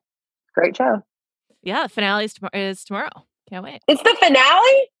 yep, great show. Yeah, the finale is tomorrow. Can't wait. It's the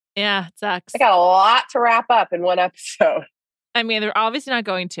finale? Yeah, it sucks. I got a lot to wrap up in one episode. I mean, they're obviously not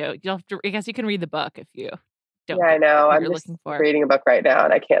going to. You'll have to. I guess you can read the book if you don't. Yeah, I know. I'm just reading a book right now,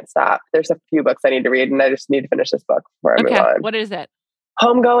 and I can't stop. There's a few books I need to read, and I just need to finish this book before I move on. What is it?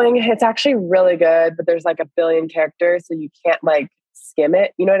 Homegoing. It's actually really good, but there's like a billion characters, so you can't like skim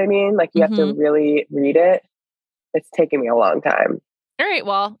it. You know what I mean? Like you have to really read it. It's taking me a long time. All right.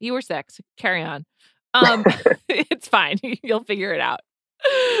 Well, you were 6. Carry on. It's fine. You'll figure it out.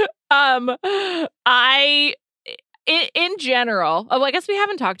 In general, I guess we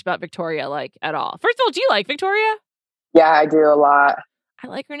haven't talked about Victoria like at all. First of all, do you like Victoria? Yeah, I do a lot. I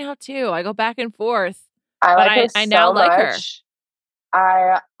like her now too. I go back and forth. I like her I now like her.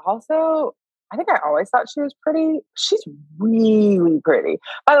 I think I always thought she was pretty. She's really pretty.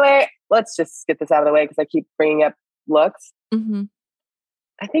 By the way, let's just get this out of the way because I keep bringing up looks. Mm-hmm.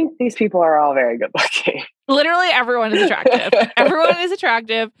 I think these people are all very good looking. Literally everyone is attractive. Everyone is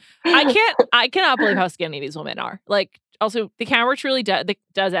attractive. I cannot believe how skinny these women are. Like, also, the camera truly does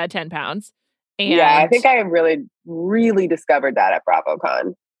add 10 pounds. And yeah, I think I really, really discovered that at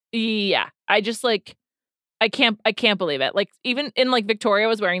BravoCon. Yeah, I just like, I can't believe it. Like, even in like Victoria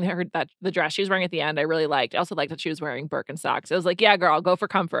was wearing the dress she was wearing at the end, I really liked. I also liked that she was wearing Birkenstocks. I was like, yeah, girl, go for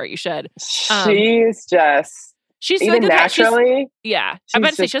comfort. You should. She's so even good naturally. I bet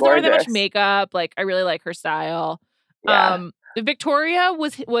to say she doesn't wear that much makeup. Like, I really like her style. Yeah. Victoria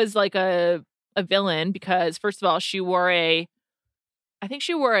was like a villain because first of all, she wore a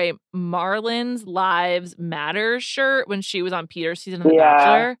Marlins Lives Matter shirt when she was on Peter's season of The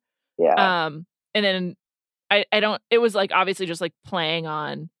Bachelor. Yeah. And then it was like obviously just like playing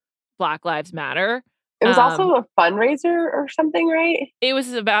on Black Lives Matter. It was also a fundraiser or something, right? It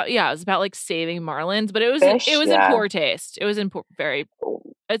was about like saving marlins, but it was Fish, in poor taste. It was in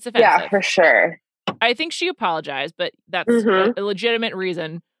it's offensive. Yeah, for sure. I think she apologized, but that's a legitimate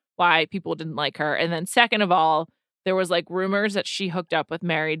reason why people didn't like her. And then second of all, there was like rumors that she hooked up with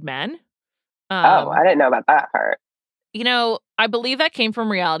married men. I didn't know about that part. You know, I believe that came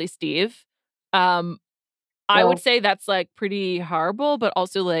from Reality Steve. I would say that's like pretty horrible, but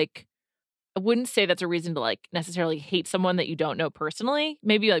also like I wouldn't say that's a reason to like necessarily hate someone that you don't know personally.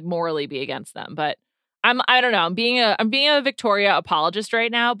 Maybe like morally be against them, but I don't know. I'm being a Victoria apologist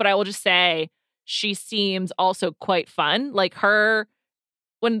right now, but I will just say she seems also quite fun. Like her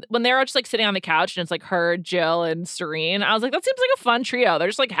when they were just like sitting on the couch and it's like her, Jill, and Serene. I was like, that seems like a fun trio. They're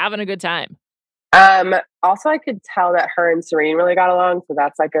just like having a good time. Also, I could tell that her and Serene really got along, so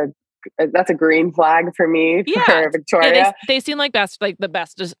that's a green flag for me for Victoria. Yeah, they seem like the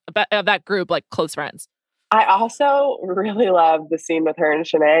best of that group, like close friends. I also really love the scene with her and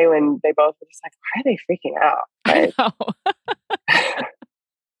Shanae when they both were just like, why are they freaking out? Like, I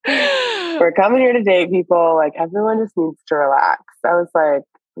know. we're coming here to date people. Like, everyone just needs to relax. I was like,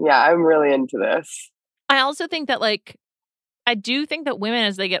 yeah, I'm really into this. I also think that I do think that women,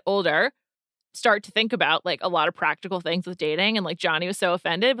 as they get older, start to think about like a lot of practical things with dating, and like Johnny was so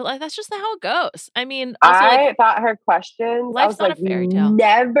offended, but like that's just not how it goes. I mean, also, I thought her questions, I was not like, a fairy tale.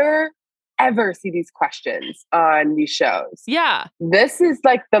 Never ever see these questions on these shows. Yeah. This is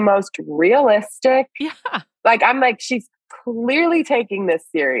like the most realistic. Yeah. Like, I'm like, she's clearly taking this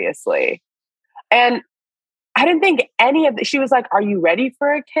seriously. And I didn't think any of she was like, are you ready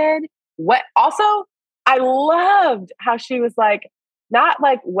for a kid? What also, I loved how she was like, not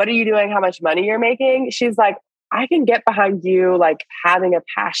like, what are you doing? How much money you're making? She's like, I can get behind you, like having a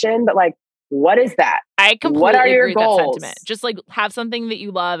passion, but like, what is that? I completely what are your agree goals? With that sentiment. Just like have something that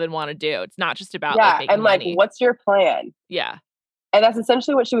you love and want to do. It's not just about like making and like money. What's your plan? Yeah. And that's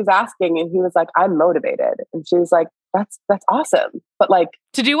essentially what she was asking. And he was like, I'm motivated. And she was like, that's awesome. But like,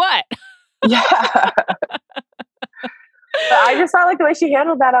 to do what? Yeah. But I just felt like the way she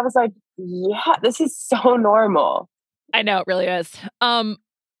handled that, I was like, yeah, this is so normal. I know, it really is.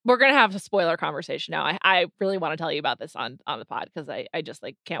 We're going to have a spoiler conversation now. I really want to tell you about this on the pod because I just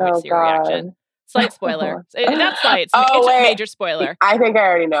like can't wait to see your reaction. Slight spoiler. Not slight. It's a major spoiler. I think I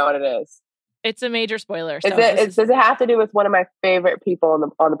already know what it is. It's a major spoiler. Does it have to do with one of my favorite people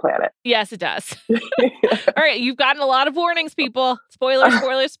on the planet? Yes, it does. All right, you've gotten a lot of warnings, people. Spoiler,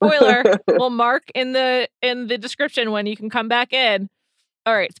 spoiler, spoiler. We'll mark in the description when you can come back in.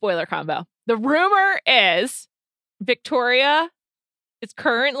 All right, spoiler combo. The rumor is Victoria is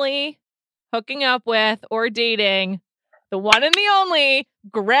currently hooking up with or dating the one and the only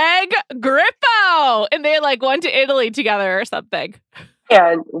Greg Grippo. And they like went to Italy together or something.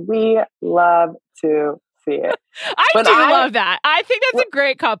 And we love to see it. I love that. I think that's a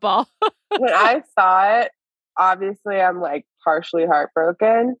great couple. When I saw it, obviously I'm like partially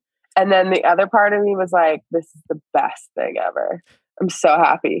heartbroken. And then the other part of me was like, this is the best thing ever. I'm so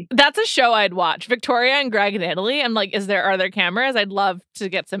happy. That's a show I'd watch. Victoria and Greg in Italy. I'm like, are there cameras? I'd love to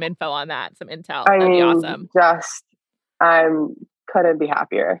get some info on that, some intel. That'd be awesome. I couldn't be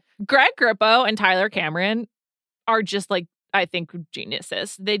happier. Greg Grippo and Tyler Cameron are just like, I think,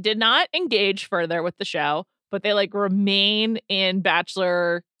 geniuses. They did not engage further with the show, but they like remain in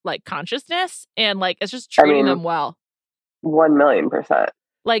Bachelor like consciousness, and like it's just treating them well. 1,000,000%.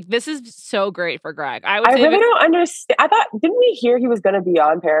 Like, this is so great for Greg. I really don't understand. I thought, didn't we hear he was going to be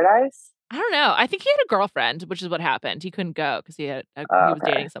on Paradise? I don't know. I think he had a girlfriend, which is what happened. He couldn't go because he was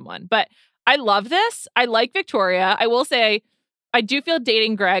dating someone. But I love this. I like Victoria. I will say, I do feel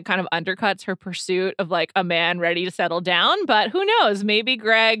dating Greg kind of undercuts her pursuit of like a man ready to settle down. But who knows? Maybe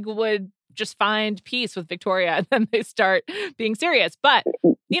Greg would just find peace with Victoria and then they start being serious. But,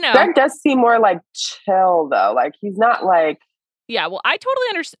 you know. Greg does seem more like chill, though. Like, he's not like. Yeah, well, I totally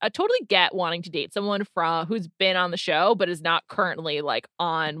understand. I totally get wanting to date someone who's been on the show, but is not currently like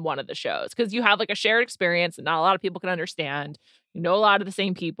on one of the shows, because you have like a shared experience that not a lot of people can understand. You know, a lot of the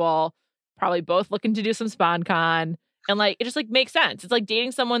same people, probably both looking to do some SponCon, and like it just like makes sense. It's like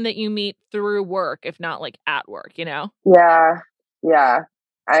dating someone that you meet through work, if not like at work. You know? Yeah.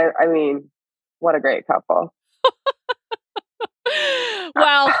 I mean, what a great couple.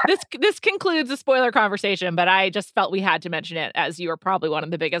 Well, this concludes the spoiler conversation, but I just felt we had to mention it, as you are probably one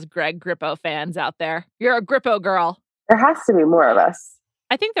of the biggest Greg Grippo fans out there. You're a Grippo girl. There has to be more of us.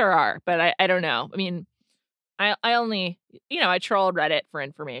 I think there are, but I don't know. I mean, I only, I troll Reddit for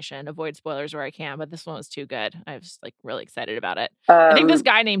information, avoid spoilers where I can, but this one was too good. I was like really excited about it. I think this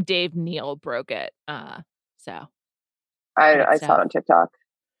guy named Dave Neal broke it. So I saw it on TikTok.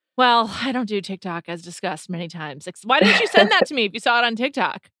 Well, I don't do TikTok as discussed many times. Why didn't you send that to me if you saw it on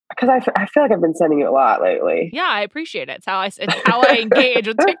TikTok? Because I feel like I've been sending it a lot lately. Yeah, I appreciate it. It's how I engage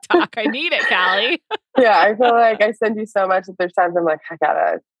with TikTok. I need it, Callie. Yeah, I feel like I send you so much that there's times I'm like, I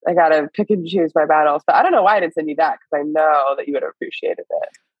gotta pick and choose my battles. But I don't know why I didn't send you that because I know that you would have appreciated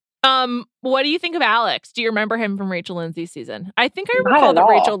it. What do you think of Alex? Do you remember him from Rachel Lindsay's season? I think I Not recall at that all.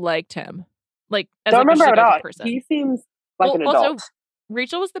 Rachel liked him. Like, as Don't like remember a, at all. person. He seems like an adult. Also,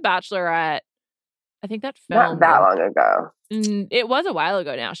 Rachel was the Bachelorette. I think that not that long ago. It was a while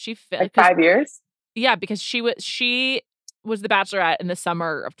ago now. She like 5 years. Yeah, because she was the Bachelorette in the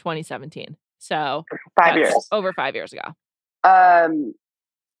summer of 2017. So 5 years. Over 5 years ago. Yeah,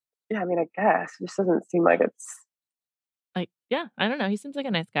 I mean, I guess it just doesn't seem like it's like, yeah, I don't know. He seems like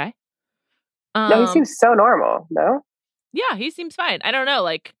a nice guy. No, he seems so normal. No. Yeah, he seems fine. I don't know.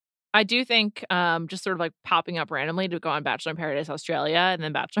 Like, I do think just sort of like popping up randomly to go on Bachelor in Paradise Australia and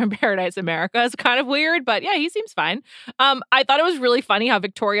then Bachelor in Paradise America is kind of weird, but yeah, he seems fine. I thought it was really funny how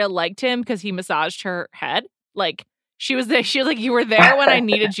Victoria liked him because he massaged her head. Like, she was there. She was like, you were there when I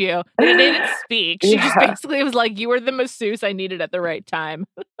needed you. They didn't speak. She just basically was like, you were the masseuse I needed at the right time.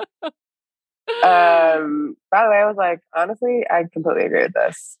 By the way, I was like, honestly, I completely agree with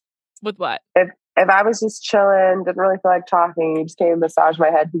this. With what? If I was just chilling, didn't really feel like talking, you just came and massaged my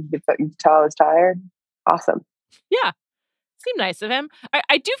head because you could tell I was tired. Awesome. Yeah. Seemed nice of him.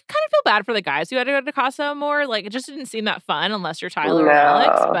 I do kind of feel bad for the guys who had to go to Casa more. Like, it just didn't seem that fun unless you're Tyler or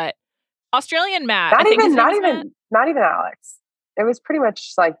Alex. But Australian Matt. Not even Alex. It was pretty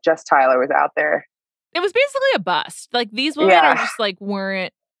much like just Tyler was out there. It was basically a bust. Like, these women are just like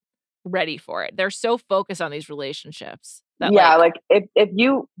weren't ready for it. They're so focused on these relationships. Like if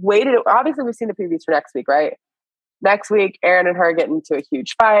you waited, obviously we've seen the previews for next week, right? Next week, Aaron and her get into a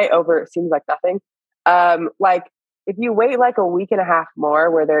huge fight over it seems like nothing. Like if you wait like a week and a half more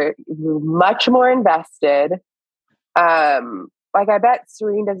where they're much more invested, like I bet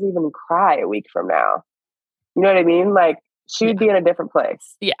Serene doesn't even cry a week from now. You know what I mean? Like she would be in a different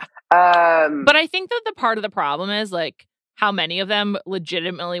place. Yeah. But I think that the part of the problem is like how many of them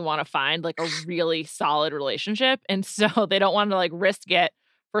legitimately want to find like a really solid relationship. And so they don't want to like risk it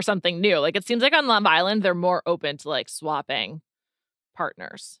for something new. Like it seems like on Love Island, they're more open to like swapping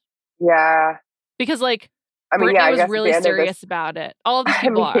partners. Yeah. Because like Brittany was really serious about it. All of these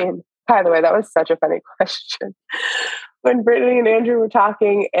people are. By the way, that was such a funny question. When Brittany and Andrew were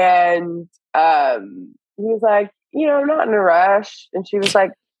talking and he was like, I'm not in a rush. And she was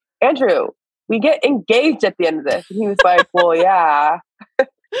like, Andrew, we get engaged at the end of this. And he was like, well, yeah.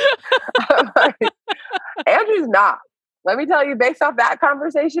 I'm like, Andrew's not. Let me tell you, based off that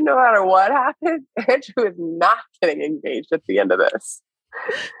conversation, no matter what happens, Andrew is not getting engaged at the end of this.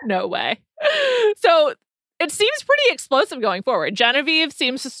 No way. So it seems pretty explosive going forward. Genevieve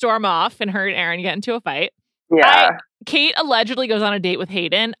seems to storm off and her and Aaron get into a fight. Yeah. Kate allegedly goes on a date with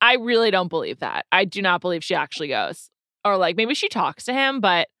Hayden. I really don't believe that. I do not believe she actually goes. Or like maybe she talks to him,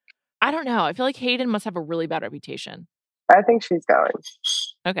 but I don't know. I feel like Hayden must have a really bad reputation. I think she's going.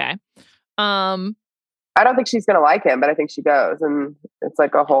 Okay. I don't think she's going to like him, but I think she goes. And it's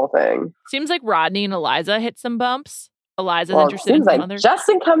like a whole thing. Seems like Rodney and Eliza hit some bumps. Eliza's interested in some others.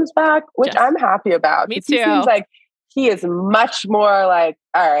 Justin comes back, which I'm happy about. Me too. He seems like he is much more like,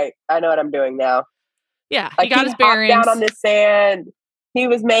 all right, I know what I'm doing now. Yeah, like he got his bearings. Down on the sand. He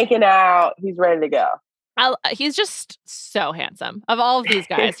was making out. He's ready to go. He's just so handsome. Of all of these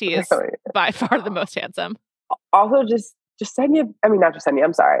guys, he is by far the most handsome. Also, just send me. I mean, not just send me.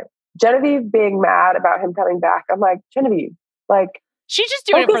 I'm sorry, Genevieve being mad about him coming back. I'm like, Genevieve, like she's just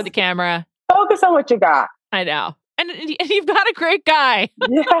doing it for the camera. Focus on what you got. I know, and you've got a great guy.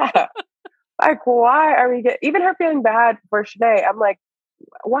 Yeah, like why are we even her feeling bad for Shanae? I'm like,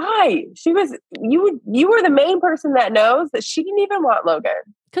 why? She was you were the main person that knows that she didn't even want Logan.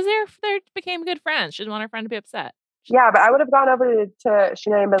 Because they became good friends. She didn't want her friend to be upset. Yeah, but I would have gone over to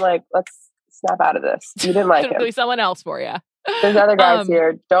Shanae and been like, let's snap out of this. You didn't like him. Be someone else for you. There's other guys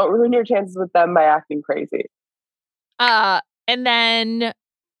here. Don't ruin your chances with them by acting crazy. And then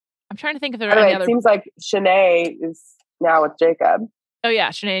I'm trying to think if there are any other. It seems like Shanae is now with Jacob. Oh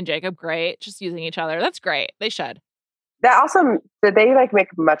yeah, Shanae and Jacob, great. Just using each other. That's great. They should. That also, they like make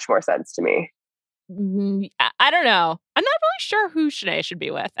much more sense to me. I don't know. I'm not really sure who Shanae should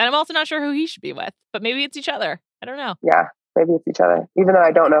be with. And I'm also not sure who he should be with. But maybe it's each other. I don't know. Yeah, maybe it's each other. Even though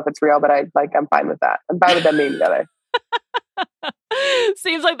I don't know if it's real, but I'm fine with that. I'm fine with them being together.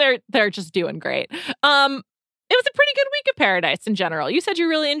 Seems like they're just doing great. It was a pretty good week of Paradise in general. You said you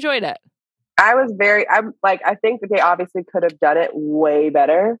really enjoyed it. I think that they obviously could have done it way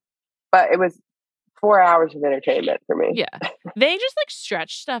better, but it was 4 hours of entertainment for me. Yeah. They just like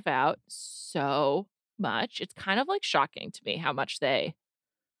stretch stuff out so much. It's kind of like shocking to me how much they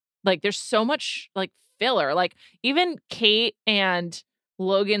like there's so much like filler. Like even Kate and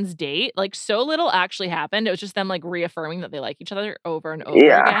Logan's date, like so little actually happened. It was just them like reaffirming that they like each other over and over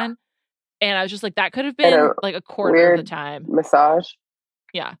again. And I was just like, that could have been like a quarter of the time. Massage.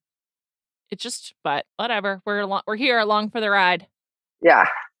 Yeah. It's just, but whatever. We're here along for the ride. Yeah.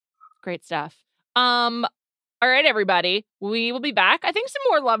 Great stuff. All right, everybody. We will be back. I think some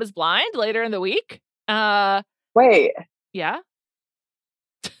more Love is Blind later in the week. Wait. Yeah.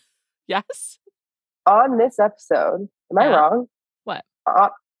 Yes. On this episode, am I wrong? What?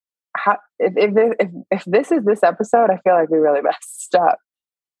 If this is this episode, I feel like we really messed up.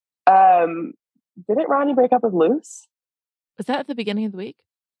 Didn't Rodney break up with Luce? Was that at the beginning of the week?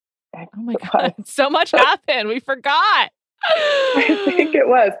 Oh my God. So much happened. We forgot. I think it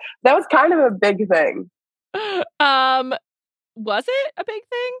was. That was kind of a big thing. Was it a big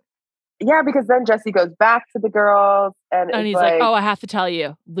thing? Yeah, because then Jesse goes back to the girls and he's like, oh, I have to tell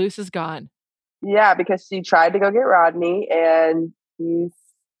you, Luce is gone. Yeah, because she tried to go get Rodney and he's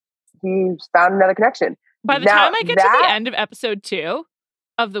found another connection. By the time I get to the end of episode 2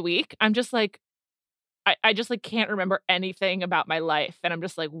 of the week, I'm just like, I just like can't remember anything about my life. And I'm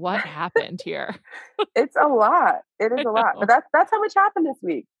just like, what happened here? It's a lot. It is a lot. But that's how much happened this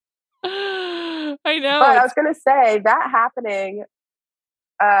week. I know. But I was going to say that happening.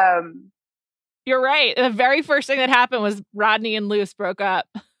 You're right. The very first thing that happened was Rodney and Luce broke up.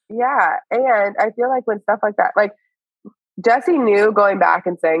 Yeah. And I feel like when stuff like that, like Jesse knew going back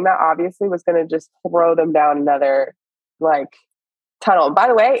and saying that obviously was going to just throw them down another like tunnel. By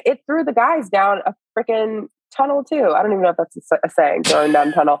the way, it threw the guys down a freaking tunnel too. I don't even know if that's a saying, throwing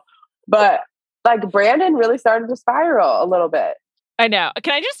down tunnel, but like Brandon really started to spiral a little bit. I know.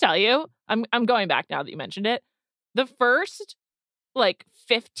 Can I just tell you, I'm going back now that you mentioned it. The first like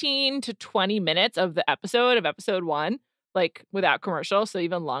 15 to 20 minutes of the episode of episode 1, like without commercial, so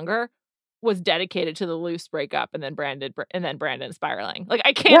even longer, was dedicated to the Luce breakup and then Brandon spiraling. Like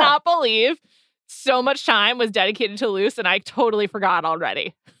I cannot believe so much time was dedicated to Luce and I totally forgot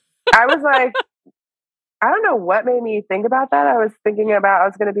already. I was like, I don't know what made me think about that. I was thinking about, I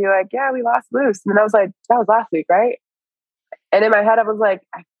was going to be like, yeah, we lost Luce. And then I was like, that was last week, right? And in my head, I was like,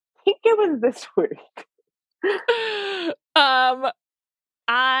 I think it was this week.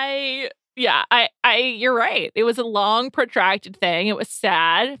 You're right. It was a long, protracted thing. It was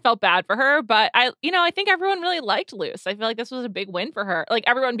sad. Felt bad for her, but I think everyone really liked Luce. I feel like this was a big win for her. Like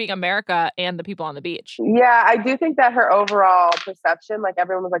everyone being America and the people on the beach. Yeah, I do think that her overall perception, like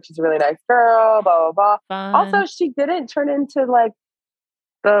everyone was like, she's a really nice girl, blah, blah, blah. Fun. Also, she didn't turn into like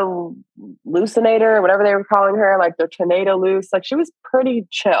the Lucinator or whatever they were calling her, like the Tornado Luce. Like she was pretty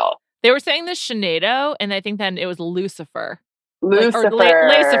chill. They were saying the Shenado, and I think then it was Lucifer. Lucifer.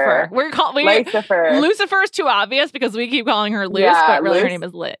 Lucifer. Lucifer. Lucifer is too obvious because we keep calling her Luce, but really her name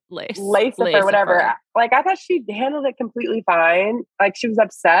is Lace. Lucifer, whatever. Like I thought she handled it completely fine. Like she was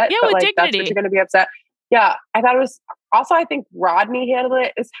upset, yeah, but with like dignity. that's what you're going to be upset. Yeah, I thought it was. Also, I think Rodney handled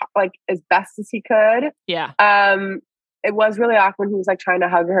it as best as he could. Yeah. It was really awkward. He was like trying to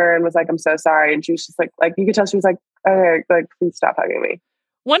hug her and was like, "I'm so sorry," and she was just like you could tell she was like, "Okay, like please stop hugging me."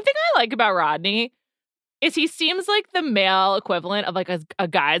 One thing I like about Rodney is he seems like the male equivalent of like a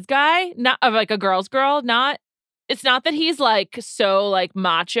guy's guy, not of like a girl's girl. It's not that he's like so like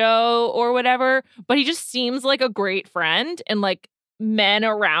macho or whatever, but he just seems like a great friend, and like men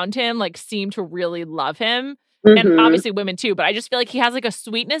around him like seem to really love him. Mm-hmm. And obviously women too, but I just feel like he has like a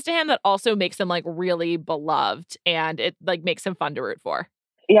sweetness to him that also makes him like really beloved, and it like makes him fun to root for.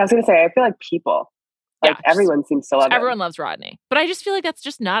 Yeah, I was gonna say, I feel like people, like everyone seems to love him. Everyone loves Rodney, but I just feel like that's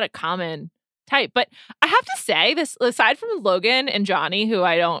just not a common type. But I have to say this, aside from Logan and Johnny, who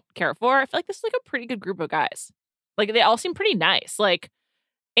I don't care for, I feel like this is like a pretty good group of guys. Like they all seem pretty nice. Like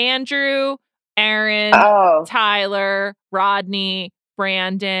Andrew, Aaron, Tyler, Rodney,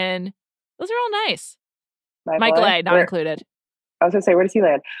 Brandon. Those are all nice. Michael A, not included. I was going to say, where does he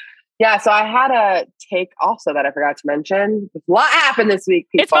land? Yeah, so I had a take also that I forgot to mention. A lot happened this week,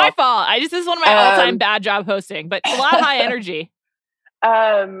 people. It's my fault. This is one of my all-time bad job hosting, but a lot of high energy.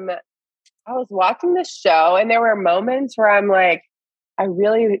 I was watching this show, and there were moments where I'm like, I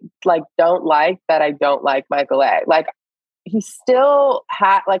really don't like that I don't like Michael A. Like, he still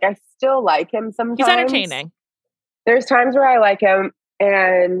I still like him sometimes. He's entertaining. There's times where I like him,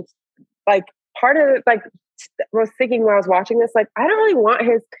 and like part of it, like, I was thinking while I was watching this, like, I don't really want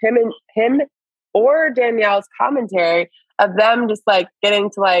him or Danielle's commentary of them just like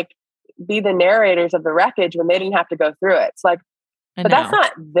getting to like be the narrators of the wreckage when they didn't have to go through it. It's like, But that's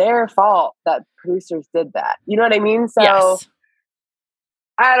not their fault that producers did that. You know what I mean? So Yes.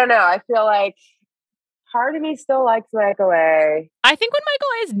 I don't know. I feel like part of me still likes Michael A. I think when Michael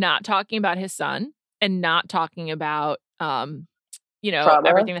A is not talking about his son and not talking about, Trauma.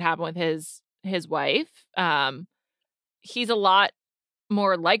 everything that happened with his wife, he's a lot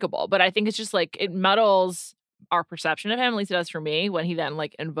more likable. But I think it's just like it muddles our perception of him. At least it does for me when he then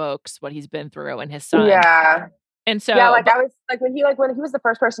like invokes what he's been through and his son. Yeah. And so I was like when he was the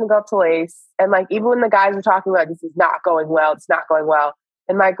first person to go up to Lace, and like even when the guys were talking about this is not going well, it's not going well.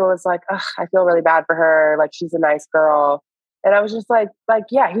 And Michael was like, ugh, I feel really bad for her. Like, she's a nice girl. And I was just like,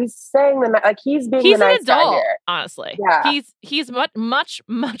 yeah, he's saying he's being the nice guy here. Honestly. Yeah. He's much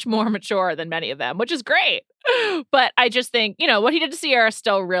more mature than many of them, which is great. But I just think, what he did to Sierra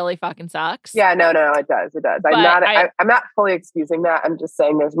still really fucking sucks. Yeah, no, it does. I'm not fully excusing that. I'm just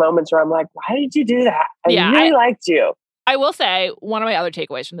saying there's moments where I'm like, why did you do that? I really liked you. I will say one of my other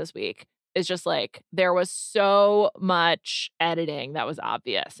takeaways from this week is just like there was so much editing that was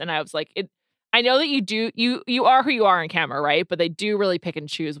obvious. And I was like, I know that you are who you are on camera, right? But they do really pick and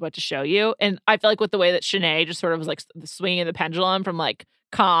choose what to show you. And I feel like with the way that Shanae just sort of was like swinging the pendulum from like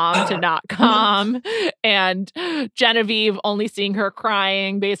calm to not calm, and Genevieve only seeing her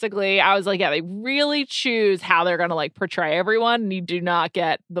crying, basically, I was like, yeah, they really choose how they're going to like portray everyone, and you do not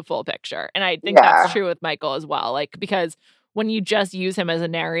get the full picture. And I think that's true with Michael as well, like because when you just use him as a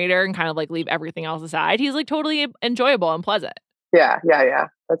narrator and kind of like leave everything else aside, he's like totally enjoyable and pleasant. Yeah.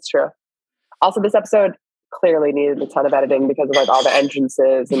 That's true. Also, this episode clearly needed a ton of editing because of like all the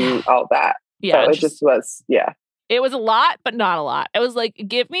entrances and all that. Yeah. So it just was, It was a lot, but not a lot. It was like,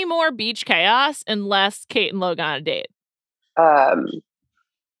 give me more beach chaos and less Kate and Logan on a date.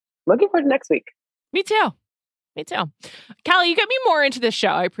 Looking forward to next week. Me too. Callie, you get me more into this show.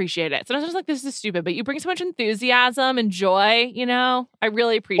 I appreciate it. Sometimes I'm just like, this is stupid, but you bring so much enthusiasm and joy, I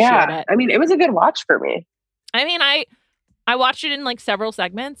really appreciate it. I mean, it was a good watch for me. I mean, I watched it in like several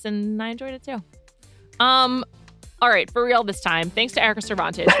segments and I enjoyed it too. All right, for real this time. Thanks to Erika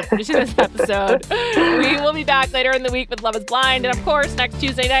Cervantes for producing this episode. We will be back later in the week with Love is Blind, and of course, next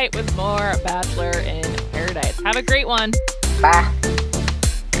Tuesday night with more Bachelor in Paradise. Have a great one. Bye.